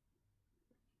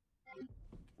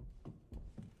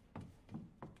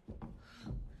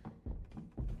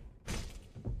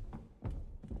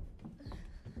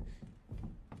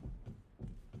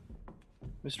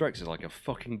 Mr. X is like a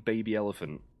fucking baby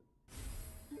elephant.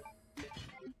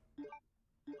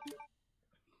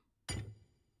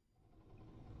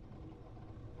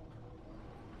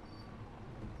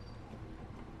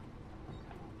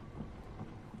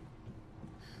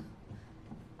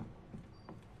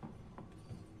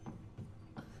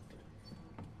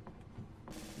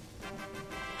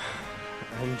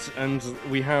 And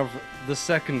we have the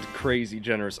second crazy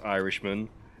generous Irishman,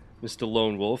 Mr.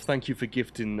 Lone Wolf. Thank you for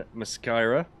gifting Miss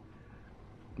Kyra.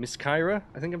 Miss Kyra?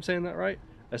 I think I'm saying that right.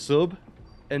 A sub.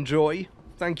 Enjoy.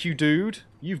 Thank you, dude.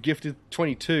 You've gifted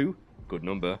 22. Good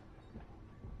number.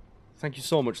 Thank you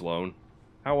so much, Lone.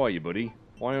 How are you, buddy?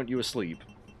 Why aren't you asleep?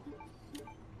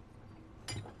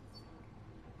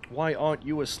 Why aren't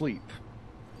you asleep?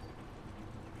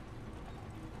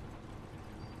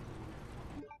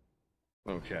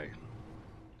 Okay.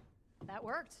 That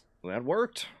worked. That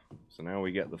worked. So now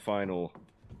we get the final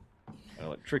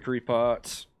electricity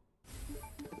part.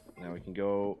 Now we can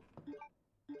go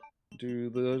do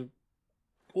the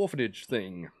orphanage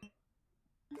thing.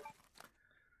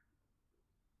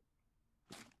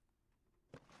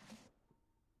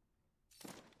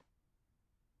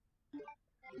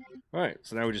 Alright,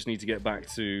 so now we just need to get back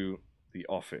to the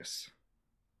office.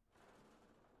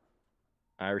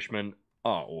 Irishmen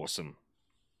are awesome.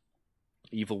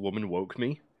 Evil woman woke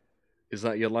me. Is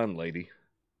that your landlady?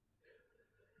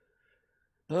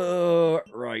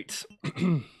 Right. I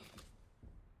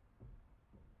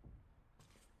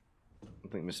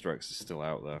think Mr. X is still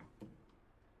out there.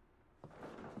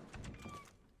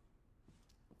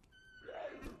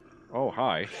 Oh,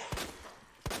 hi.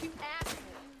 You asshole.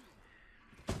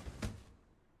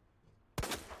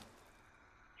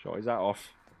 Shot his hat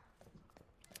off.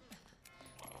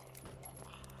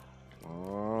 Come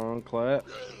on, Claire.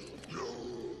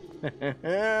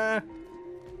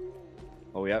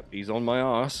 Oh, yep, he's on my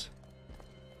arse.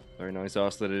 Very nice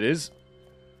arse that it is.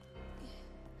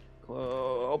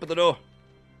 Open the door.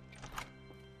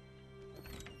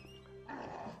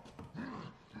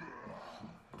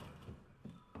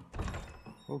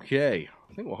 Okay,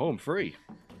 I think we're home free.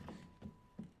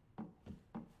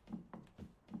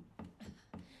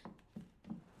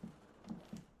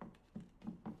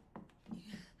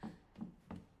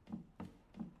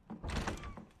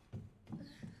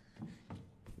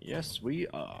 Yes, we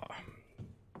are.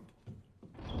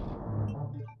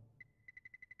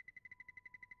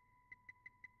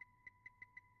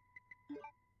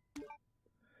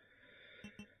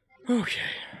 Okay.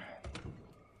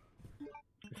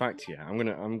 In fact, yeah,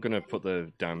 I'm gonna put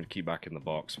the diamond key back in the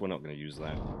box. We're not gonna use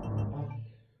that.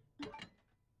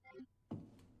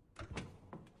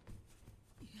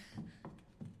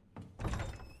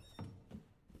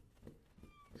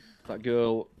 That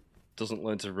girl doesn't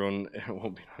learn to run, it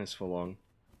won't be nice for long.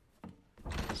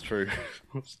 It's true.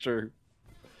 It's true.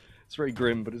 It's very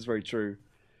grim, but it's very true.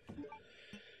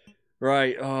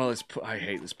 Right, oh, I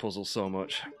hate this puzzle so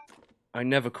much. I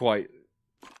never quite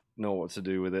know what to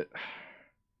do with it.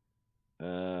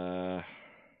 Uh...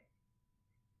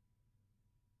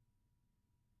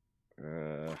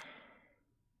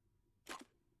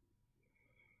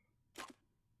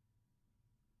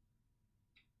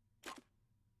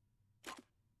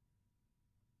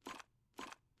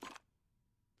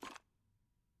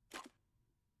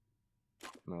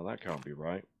 No, that can't be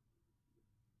right.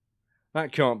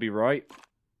 That can't be right.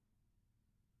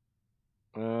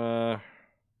 Hang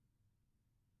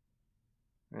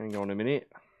on a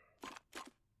minute.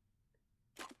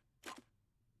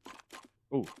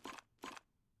 Oh.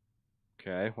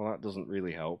 Okay, well that doesn't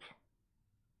really help.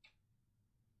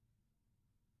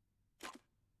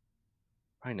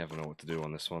 I never know what to do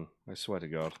on this one. I swear to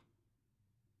God.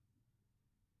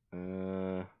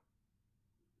 How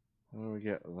do we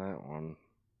get that one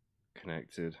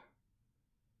connected?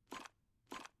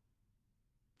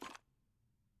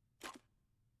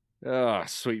 Ah,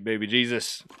 sweet baby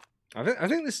Jesus. I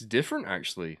think this is different,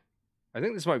 actually. I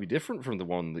think this might be different from the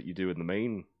one that you do in the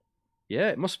main. Yeah,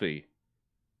 it must be.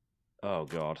 Oh,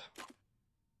 God.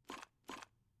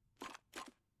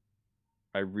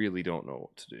 I really don't know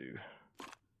what to do.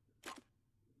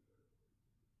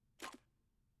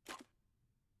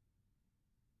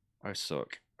 I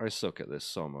suck. I suck at this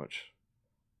so much.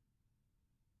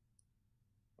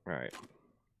 Right.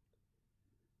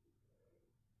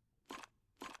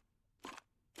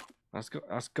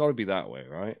 That's got to be that way,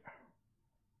 right?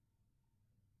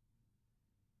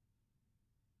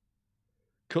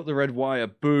 Cut the red wire.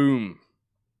 Boom.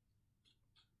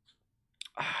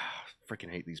 Ah, freaking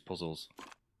hate these puzzles.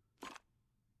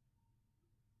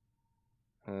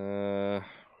 Oh,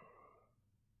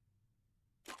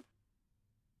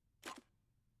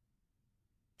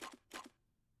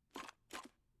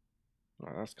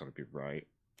 that's got to be right.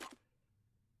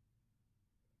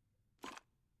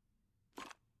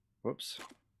 Whoops.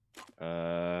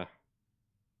 No.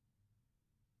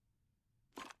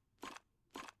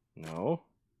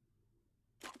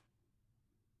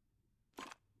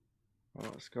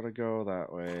 Well, it's got to go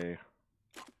that way.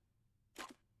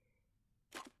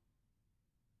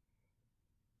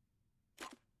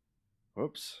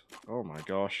 Whoops. Oh my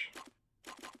gosh.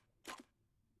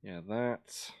 Yeah,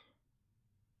 that.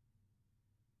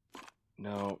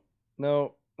 No.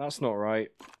 No, that's not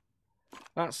right.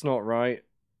 That's not right.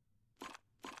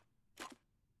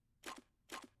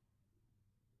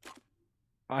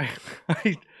 I,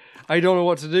 I, I don't know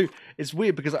what to do. It's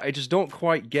weird because I just don't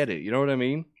quite get it. You know what I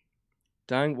mean?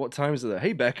 Dang, what time is it?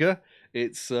 Hey, Becca.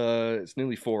 It's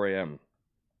nearly 4 a.m.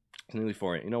 It's nearly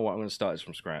 4 a.m. You know what? I'm going to start this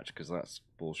from scratch because that's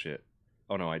bullshit.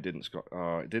 Oh, no, I didn't.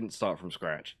 It didn't start from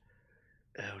scratch.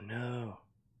 Oh, no.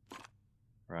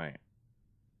 Right.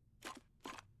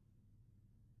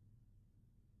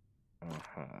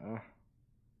 Uh-huh.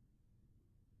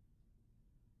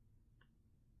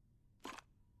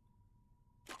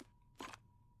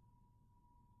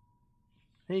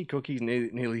 Hey, cookies,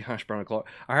 nearly hash brown o'clock.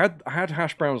 I had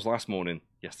hash browns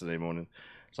yesterday morning,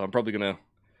 so I'm probably gonna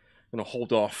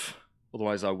hold off.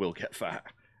 Otherwise, I will get fat,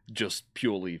 just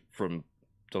purely from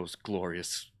those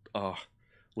glorious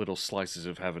little slices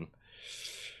of heaven.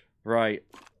 Right,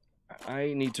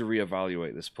 I need to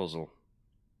reevaluate this puzzle.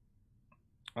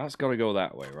 That's got to go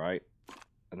that way, right?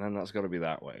 And then that's got to be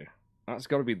that way. That's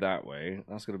got to be that way.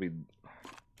 That's got to be.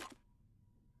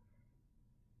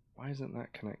 Why isn't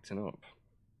that connecting up?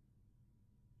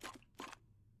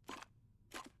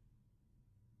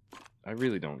 I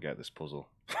really don't get this puzzle.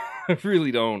 I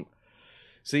really don't.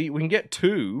 See, we can get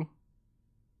two.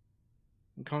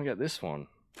 We can't get this one.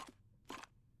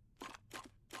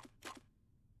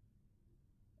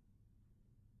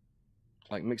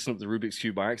 Like mixing up the Rubik's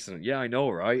Cube by accident. Yeah, I know,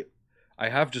 right? I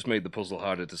have just made the puzzle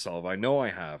harder to solve. I know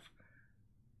I have.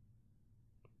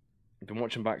 I've been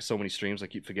watching back so many streams, I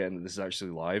keep forgetting that this is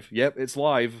actually live. Yep, it's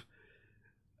live.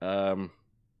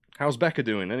 How's Becca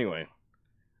doing, anyway?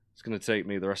 It's going to take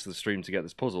me the rest of the stream to get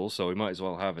this puzzle, so we might as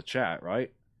well have a chat,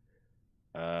 right?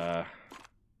 I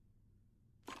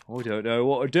don't know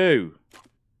what to do.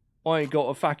 I ain't got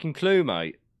a fucking clue,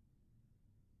 mate.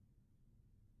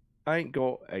 I ain't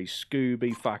got a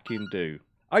Scooby fucking do.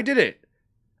 I did it!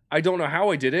 I don't know how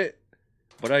I did it,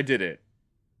 but I did it.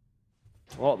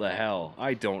 What the hell?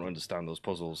 I don't understand those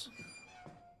puzzles.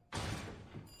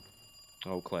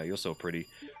 Oh, Claire, you're so pretty.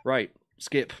 Right,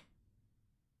 skip.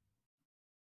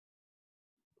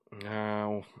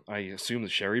 Now, I assume the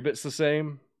sherry bit's the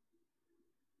same.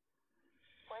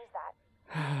 What is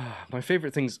that? My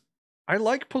favorite things... I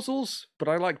like puzzles, but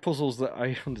I like puzzles that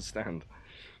I understand.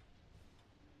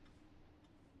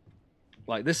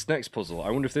 like this next puzzle, I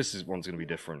wonder if one's going to be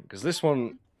different. Because this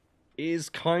one is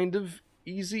kind of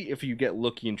easy if you get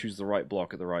lucky and choose the right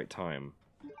block at the right time.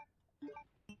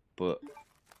 But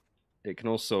it can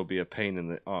also be a pain in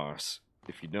the arse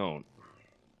if you don't.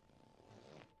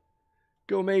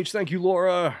 Go Mage, thank you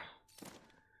Laura!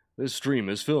 This stream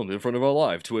is filmed in front of our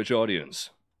live Twitch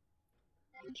audience.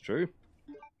 It's true.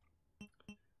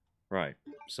 Right,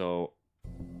 so...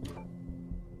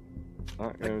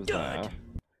 that goes there.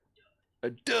 A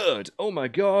dud! Oh my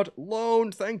god!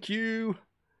 Lone, thank you!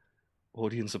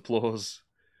 Audience applause.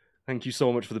 Thank you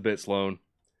so much for the bits, Lone.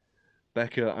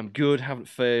 Becca, I'm good, haven't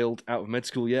failed. Out of med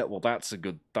school yet? Well, that's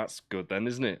good then,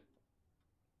 isn't it?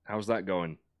 How's that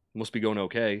going? Must be going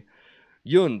okay.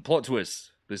 Yun, plot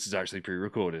twist. This is actually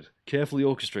pre-recorded. Carefully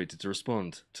orchestrated to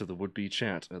respond to the would-be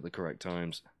chat at the correct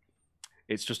times.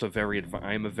 It's just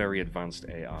I am a very advanced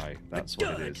AI. That's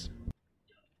what it is.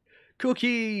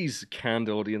 Cookies! Canned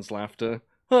audience laughter.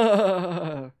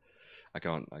 Obviously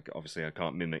I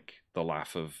can't mimic the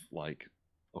laugh of, like,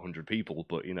 100 people,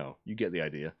 but, you know, you get the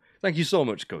idea. Thank you so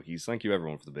much, Cookies. Thank you,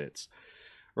 everyone, for the bits.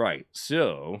 Right,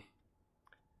 so...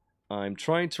 I'm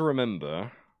trying to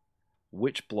remember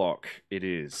which block it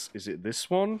is. Is it this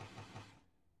one?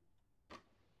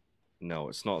 No,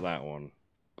 it's not that one.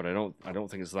 But I don't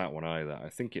think it's that one either. I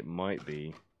think it might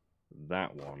be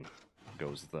that one.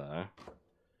 Goes there.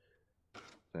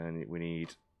 Then we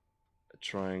need a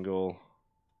triangle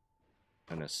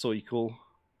and a circle,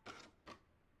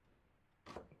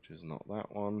 which is not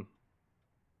that one.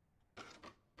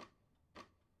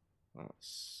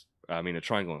 I mean a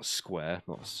triangle and a square,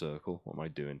 not a circle. What am I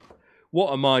doing?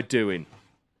 What am I doing?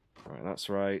 Alright, that's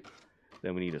right.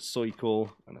 Then we need a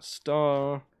circle and a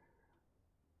star.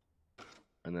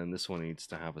 And then this one needs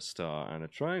to have a star and a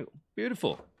triangle.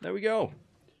 Beautiful. There we go.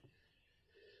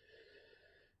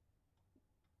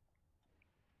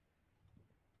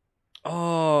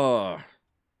 Oh.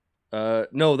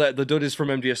 No, the dud is from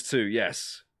MGS2.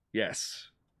 Yes. Yes.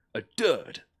 A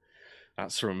dud.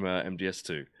 That's from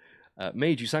MGS2.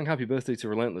 Mage, you sang Happy Birthday to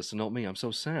Relentless and not me. I'm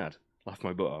so sad. Laughed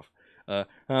my butt off.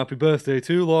 Happy birthday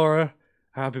to Laura.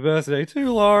 Happy birthday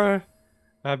to Laura.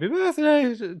 Happy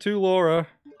birthday to Laura.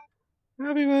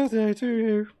 Happy birthday to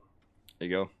you. There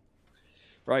you go.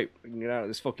 Right, we can get out of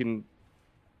this fucking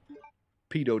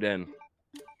pedo den.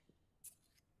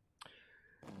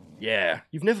 Yeah.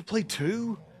 You've never played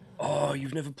 2? Oh,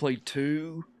 you've never played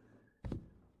 2?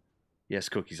 Yes,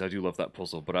 Cookies, I do love that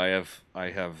puzzle, but I have,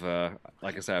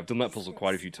 like I said, I've done that puzzle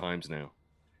quite a few times now.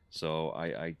 So,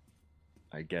 I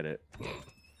get it.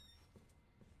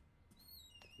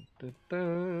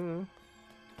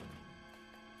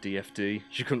 DFD.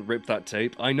 She couldn't rip that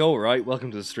tape. I know, right?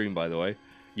 Welcome to the stream, by the way.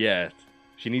 Yeah,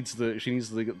 she needs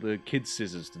the kid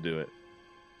scissors to do it.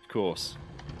 Of course.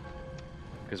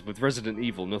 Because with Resident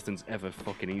Evil, nothing's ever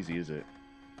fucking easy, is it?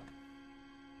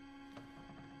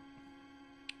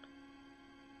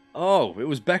 Oh, it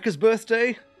was Becca's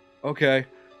birthday? Okay.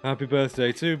 Happy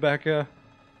birthday to Becca.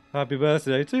 Happy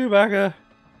birthday to Becca.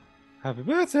 Happy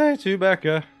birthday to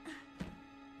Becca.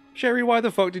 Sherry, why the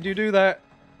fuck did you do that?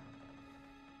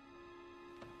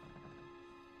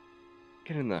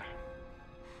 Get in there.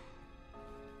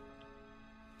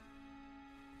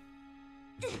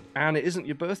 And it isn't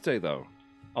your birthday, though.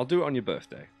 I'll do it on your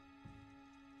birthday.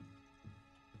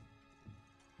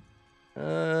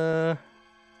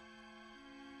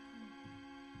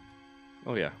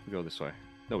 Oh yeah, we go this way.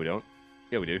 No, we don't.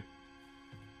 Yeah, we do.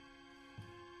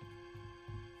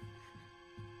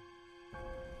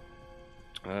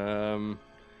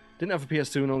 Didn't have a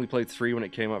PS2 and only played 3 when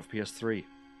it came out for PS3.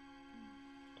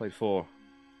 Played 4.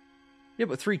 Yeah,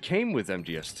 but 3 came with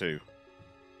MGS2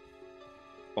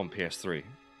 on PS3.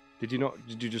 Did you not?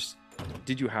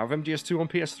 Did you have MGS2 on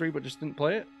PS3 but just didn't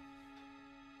play it?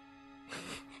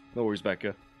 No worries,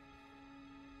 Becca.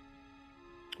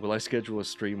 Will I schedule a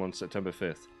stream on September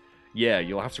 5th? Yeah,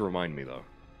 you'll have to remind me though.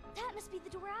 That must be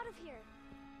the door out of here.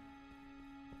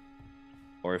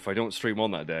 Or if I don't stream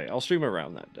on that day, I'll stream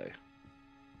around that day.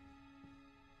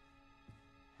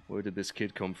 Where did this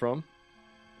kid come from?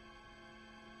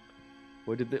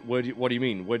 What do you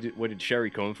mean? Where did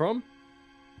Sherry come from?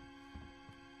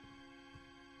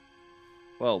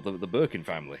 Well, the Birkin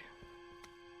family.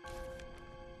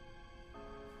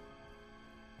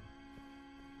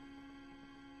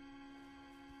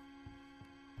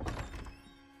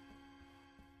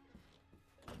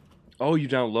 Oh, you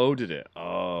downloaded it.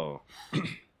 Oh.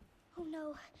 Oh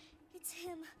no, it's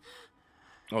him.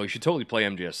 Oh, you should totally play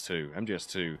MGS2.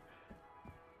 MGS2.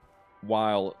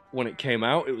 While when it came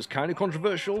out, it was kind of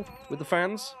controversial with the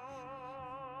fans.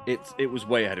 It was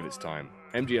way ahead of its time.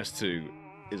 MGS2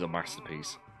 is a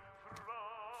masterpiece.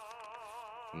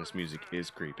 And this music is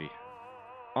creepy.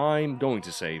 I'm going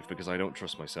to save because I don't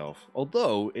trust myself.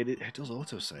 Although, it does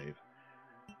autosave.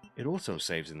 It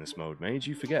auto-saves in this mode, mate.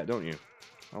 You forget, don't you?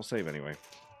 I'll save anyway.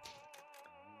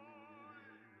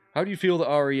 How do you feel that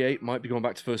RE8 might be going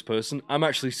back to first person? I'm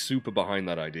actually super behind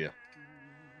that idea.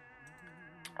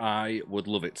 I would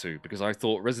love it to, because I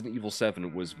thought Resident Evil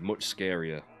 7 was much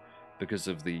scarier because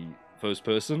of the first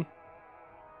person.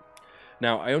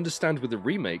 Now, I understand with the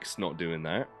remakes not doing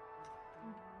that,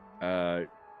 and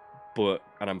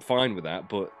I'm fine with that,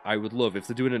 but I would love, if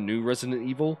they're doing a new Resident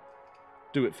Evil,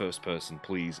 do it first person,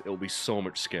 please. It'll be so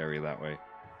much scarier that way.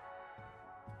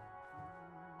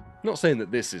 Not saying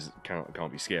that this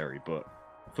can't be scary, but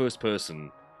first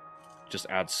person just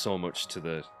adds so much to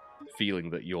the feeling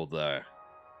that you're there.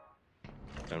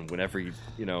 And whenever you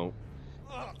know,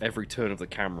 every turn of the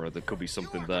camera, there could be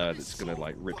something there that's gonna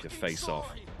like rip your face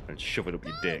off and shove it up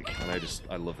your dick, and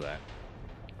I love that.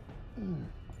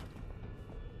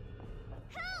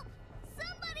 Help!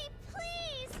 Somebody,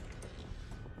 please!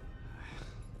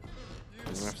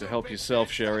 You're gonna have to help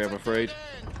yourself, Sherry, I'm afraid.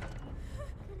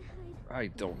 I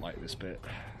don't like this bit.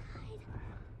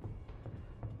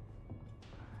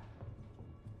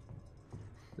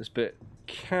 This bit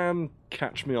can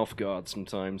catch me off guard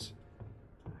sometimes.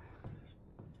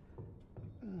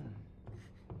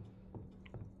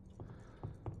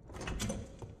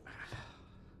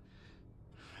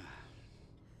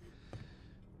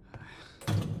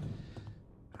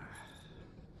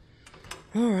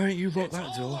 Alright, you lock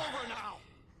that door.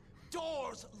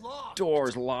 Door's locked.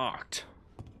 Door's locked.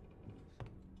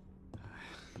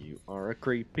 You are a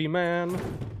creepy man.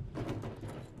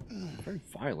 Very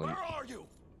violent. Where are you?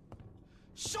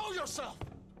 Show yourself!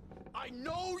 I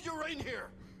know you're in here!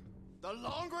 The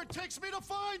longer it takes me to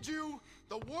find you,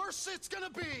 the worse it's gonna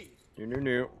be!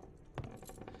 No.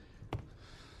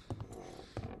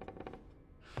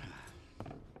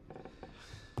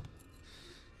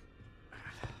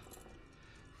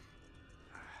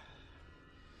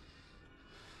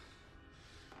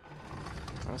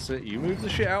 That's it, you move the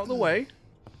shit out of the way.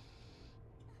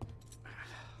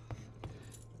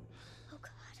 Oh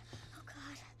god, oh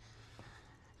god.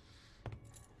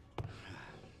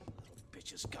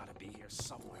 Bitch has gotta be here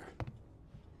somewhere.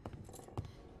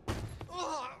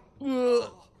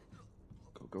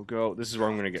 Go. This is where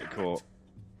I'm gonna get caught.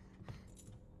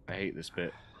 I hate this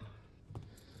bit.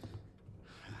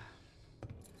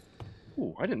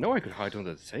 Ooh, I didn't know I could hide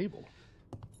under the table.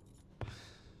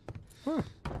 Huh.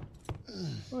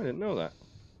 I didn't know that.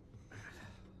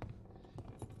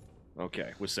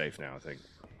 Okay, we're safe now, I think.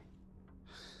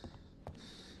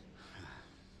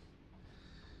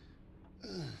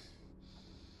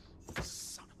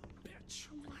 Son of a bitch.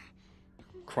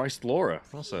 Christ Laura.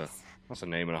 That's a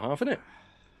name and a half, isn't it?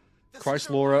 This Christ is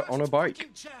your Laura last on a bike.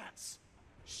 fucking chance.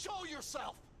 Show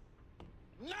yourself!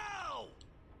 Now!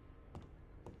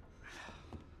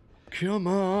 Come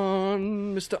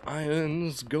on, Mr.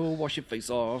 Irons, go wash your face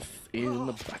off in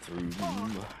the bathroom.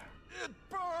 It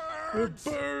burns!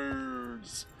 It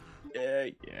burns!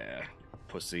 Yeah,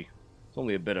 pussy. It's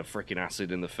only a bit of freaking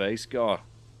acid in the face, God.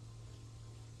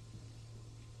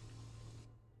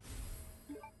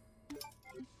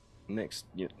 Next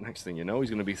thing you know, he's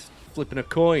going to be flipping a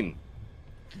coin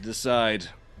to decide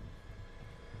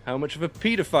how much of a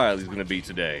pedophile he's going to be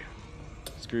today.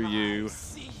 Screw you.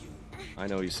 See you. I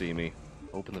know you see me.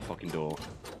 Open the fucking door.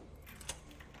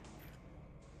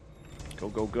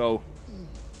 Go.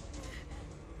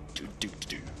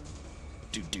 Do.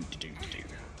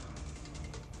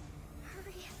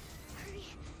 Hurry.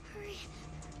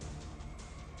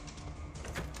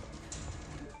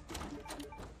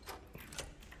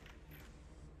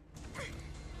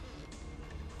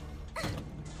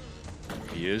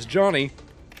 Here's Johnny.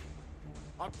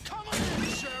 I'm coming in,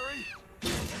 Sherry! I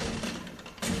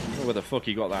don't know where the fuck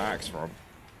he got that axe from.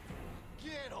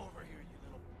 Get over here, you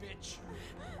little bitch!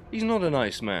 He's not a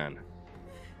nice man.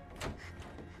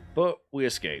 But we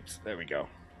escaped. There we go.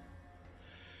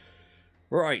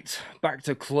 Right, back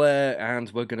to Claire,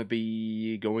 and we're going to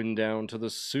be going down to the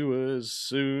sewers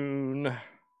soon.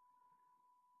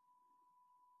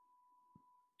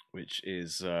 Which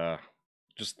is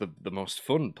just the most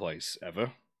fun place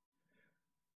ever.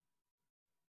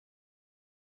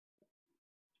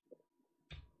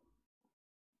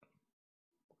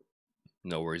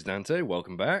 No worries, Dante.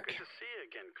 Welcome back. Good to see you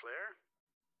again, Claire.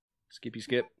 Skippy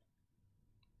skip.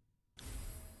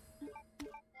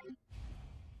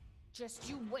 Just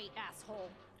you wait, asshole.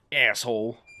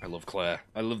 Asshole. I love Claire.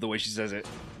 I love the way she says it.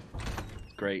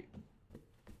 Great.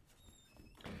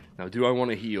 Now, do I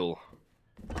want to heal?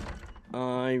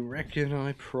 I reckon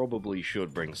I probably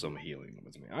should bring some healing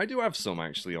with me. I do have some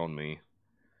actually on me.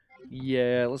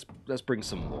 Yeah, let's bring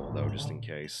some more though, just in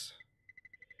case.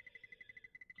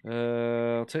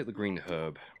 I'll take the green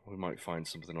herb. We might find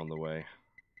something on the way.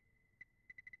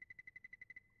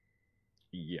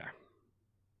 Yeah.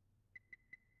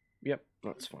 Yep,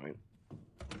 that's fine.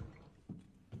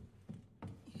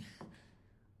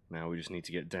 Now we just need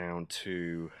to get down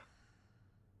to...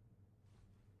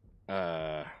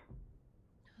 Oh,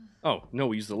 no,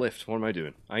 we used the lift. What am I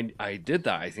doing? I did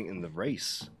that, I think, in the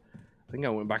race. I think I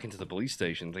went back into the police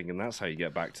station thinking that's how you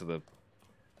get back to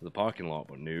the parking lot,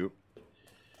 but nope.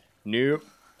 Nope.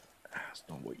 That's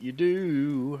not what you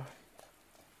do.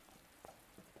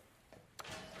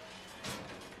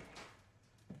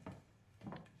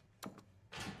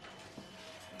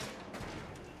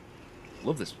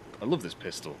 Love this. I love this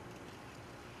pistol.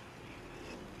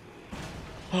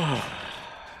 Right.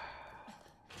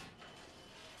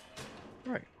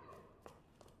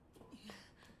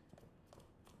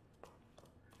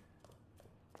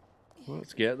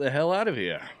 Let's get the hell out of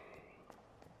here.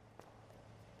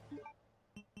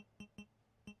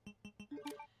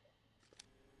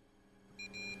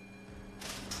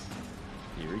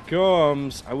 Here he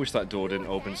comes. I wish that door didn't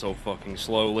open so fucking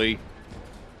slowly.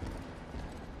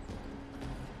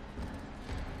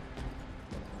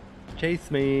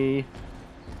 Chase me.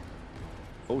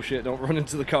 Oh shit, don't run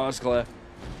into the cars, Claire.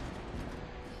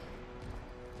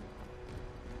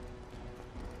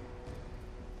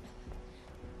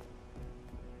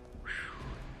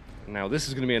 Now, this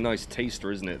is going to be a nice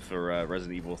taster, isn't it, for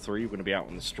Resident Evil 3? We're going to be out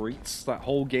on the streets that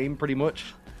whole game, pretty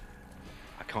much.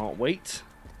 I can't wait.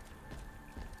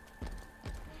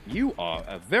 You are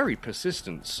a very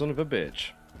persistent son of a bitch.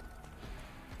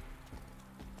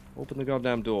 Open the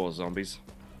goddamn door, zombies.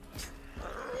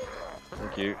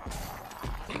 Thank you.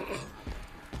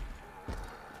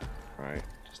 Right,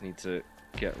 just need to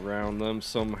get around them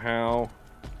somehow.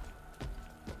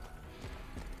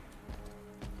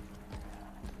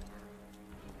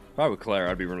 If I were Claire,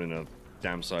 I'd be running a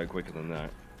damn sight quicker than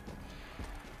that.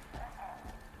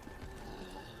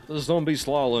 The zombie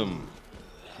slalom.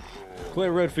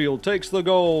 Claire Redfield takes the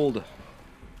gold.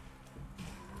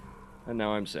 And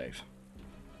now I'm safe.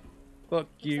 Fuck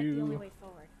you. Looks like the only way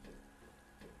forward.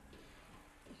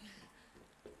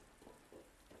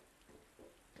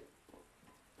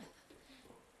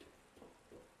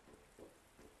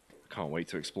 Can't wait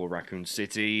to explore Raccoon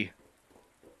City.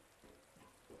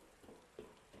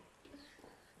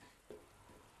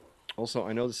 Also,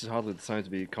 I know this is hardly the time to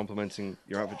be complimenting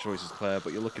your outfit choices, Claire,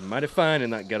 but you're looking mighty fine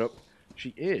in that getup.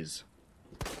 She is.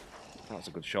 That's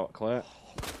a good shot, Claire.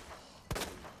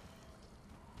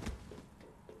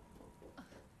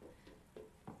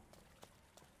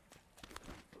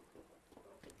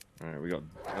 Alright, we got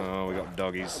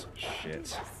doggies.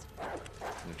 Shit. I'm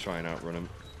gonna try and outrun them.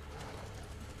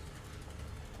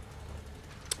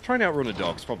 Trying to outrun a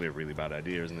dog's probably a really bad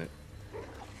idea, isn't it?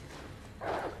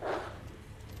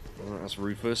 Alright, that's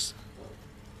Rufus.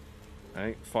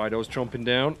 Hey, Fido's chomping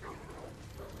down.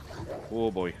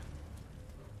 Oh boy.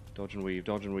 Dodge and weave,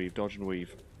 dodge and weave, dodge and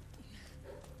weave.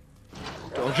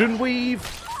 Dodge and weave!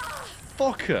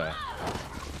 Fucker!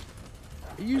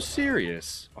 Are you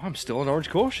serious? Oh, I'm still on orange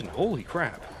caution. Holy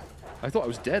crap. I thought I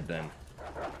was dead then.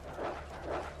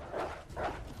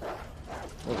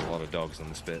 There's a lot of dogs on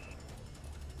this bit.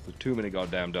 There's too many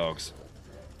goddamn dogs.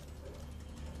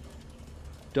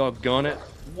 Doggone it.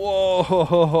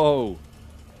 Whoa!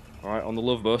 Alright, on the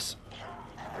love bus.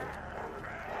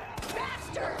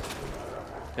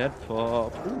 Head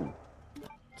pop. Ooh.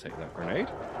 Take that grenade.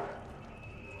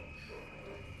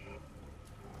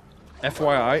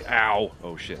 FYI. Ow!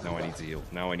 Oh shit, now I need to heal.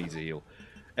 Now I need to heal.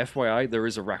 FYI, there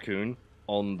is a raccoon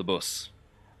on the bus,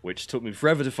 which took me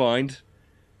forever to find,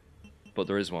 but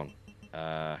there is one.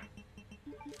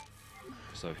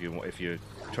 So if you're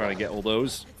trying to get all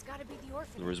those, It's gotta be the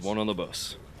orphanage. there is one on the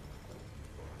bus.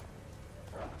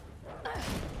 I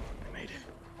made it.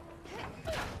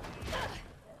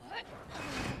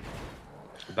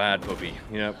 Bad puppy.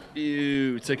 Yep.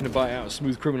 Ew, taking a bite out of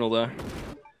Smooth Criminal there.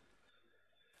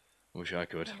 Wish I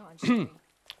could.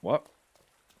 What?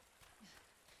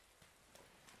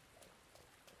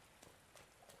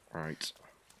 Right.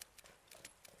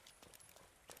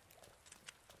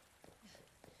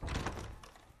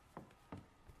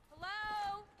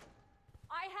 Hello?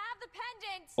 I have the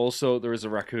pendant! Also, there is a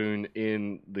raccoon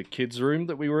in the kids' room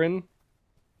that we were in,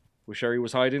 where Sherry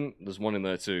was hiding. There's one in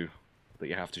there too, that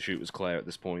you have to shoot as Claire at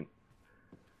this point.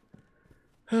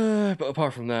 But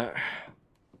apart from that,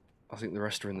 I think the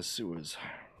rest are in the sewers.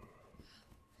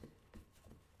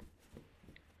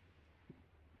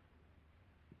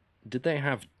 Did they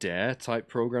have Dare type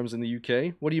programs in the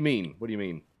UK? What do you mean? What do you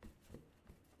mean?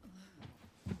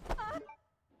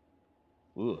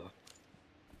 Ugh.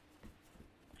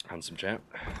 Handsome chap.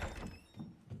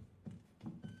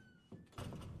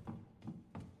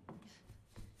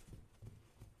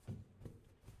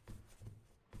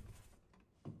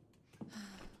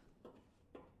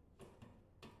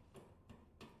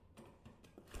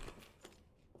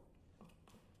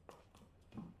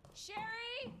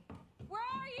 Sherry, where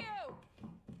are you?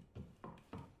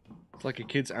 It's like a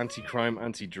kids anti-crime,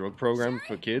 anti-drug program Sherry?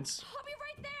 for kids. I'll be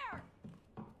right there.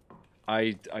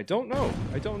 I don't know.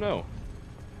 I don't know.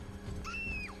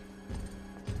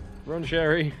 Run,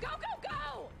 Sherry. Go, go,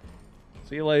 go!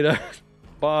 See you later.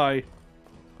 Bye.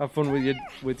 Have fun with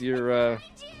your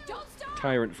Don't stop!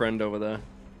 tyrant friend over there.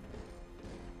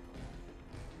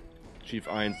 Chief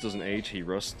Irons doesn't age, he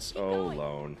rusts. Oh,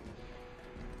 lone.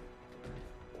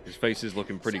 His face is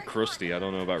looking pretty crusty. I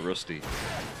don't know about rusty.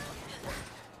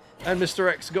 And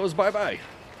Mr. X goes bye-bye.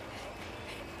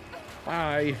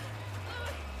 Bye.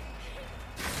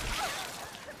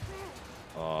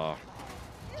 Aw.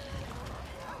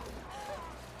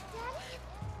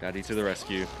 Daddy to the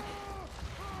rescue.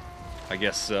 I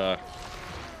guess, I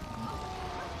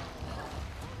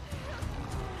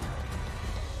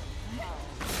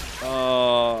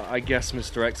guess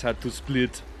Mr. X had to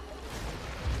split.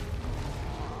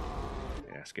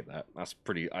 Yeah, skip that. That's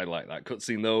pretty... I like that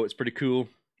cutscene, though. It's pretty cool.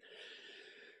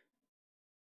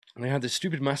 And they had this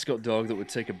stupid mascot dog that would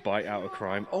take a bite out of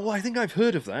crime. Oh, I think I've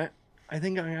heard of that. I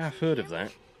think I have heard of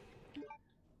that.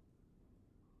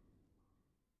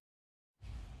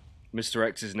 Mr.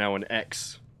 X is now an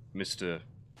ex Mr.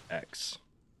 X.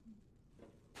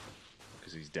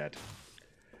 Because he's dead.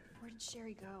 Where did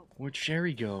Sherry go? Where'd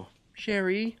Sherry go?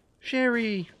 Sherry?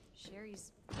 Sherry!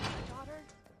 Sherry's daughter?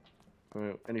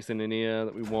 Anything in here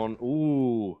that we want?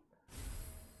 Ooh!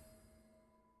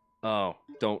 Oh,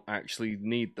 don't actually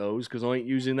need those, because I ain't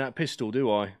using that pistol,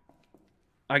 do I?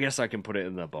 I guess I can put it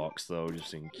in the box, though,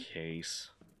 just in case.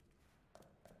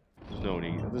 There's no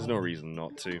need. There's no reason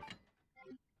not to.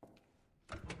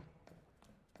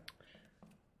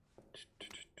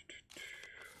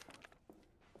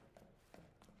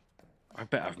 I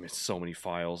bet I've missed so many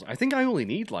files. I think I only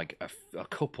need, like, a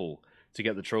couple to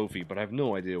get the trophy, but I have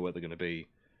no idea where they're going to be.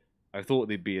 I thought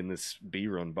they'd be in this B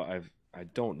run, but I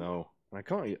don't know. I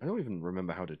don't even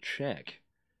remember how to check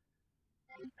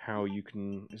how you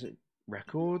can... Is it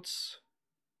records?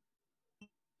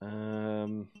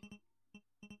 Looking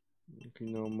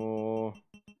no more.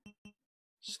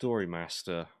 Story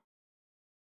Master.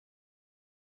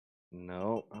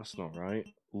 No, that's not right.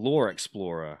 Lore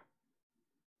Explorer.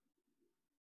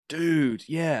 Dude,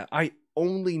 yeah, I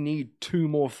only need 2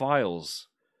 more files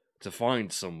to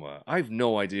find somewhere. I have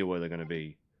no idea where they're going to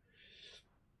be.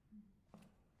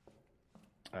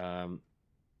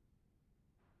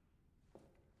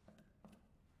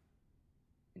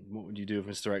 What would you do if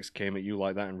Mr. X came at you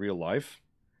like that in real life?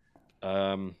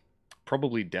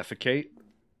 Probably defecate.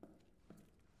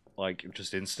 Like,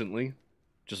 just instantly.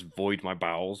 Just void my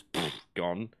bowels.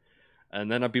 Gone.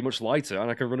 And then I'd be much lighter and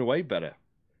I could run away better.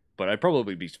 But I'd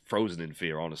probably be frozen in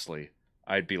fear, honestly.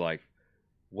 I'd be like,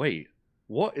 wait,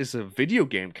 what is a video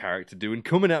game character doing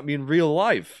coming at me in real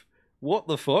life? What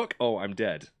the fuck? Oh, I'm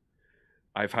dead.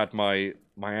 I've had my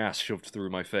ass shoved through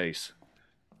my face.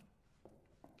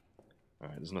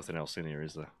 Alright, there's nothing else in here,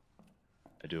 is there?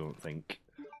 I don't think.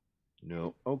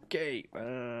 No. Okay.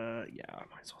 Yeah, I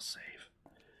might as well save.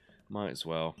 Might as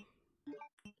well.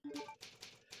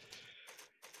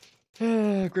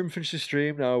 Grim finished his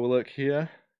stream. Now we'll look here.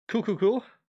 Cool, cool, cool.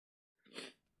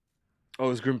 Oh,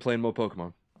 is Grim playing more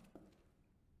Pokemon?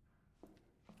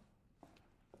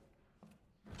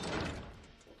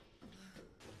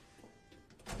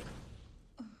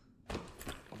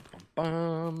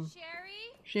 Sherry?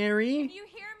 Sherry? Can you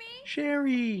hear me?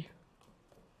 Sherry!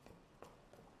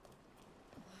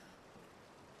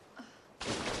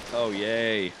 Oh,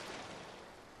 yay.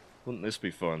 Wouldn't this be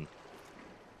fun?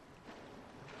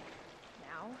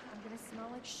 Now I'm gonna smell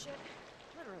like shit.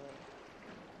 Literally.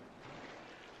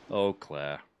 Oh,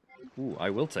 Claire. Ooh,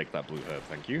 I will take that blue herb,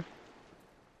 thank you.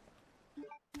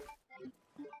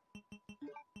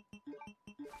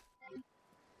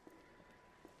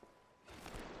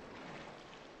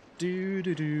 Do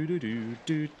do do do do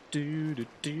do do do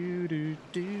do do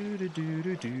do do do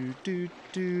do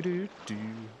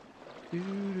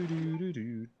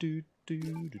do do do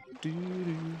do do.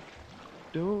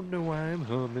 Don't know why I'm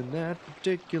humming that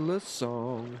particular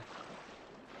song.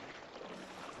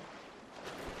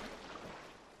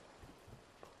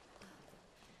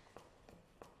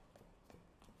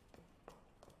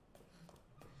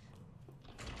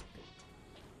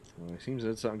 Well, it seems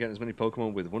that I'm getting as many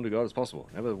Pokemon with Wonder Guard as possible.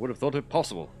 Never would have thought it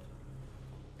possible.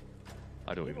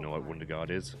 I don't even know what Wonder Guard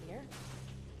is. Here.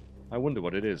 I wonder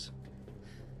what it is.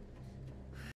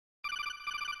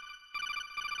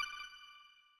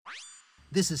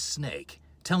 This is Snake,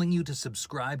 telling you to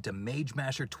subscribe to Mage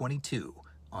Masher 22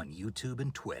 on YouTube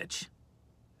and Twitch.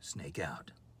 Snake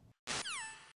out.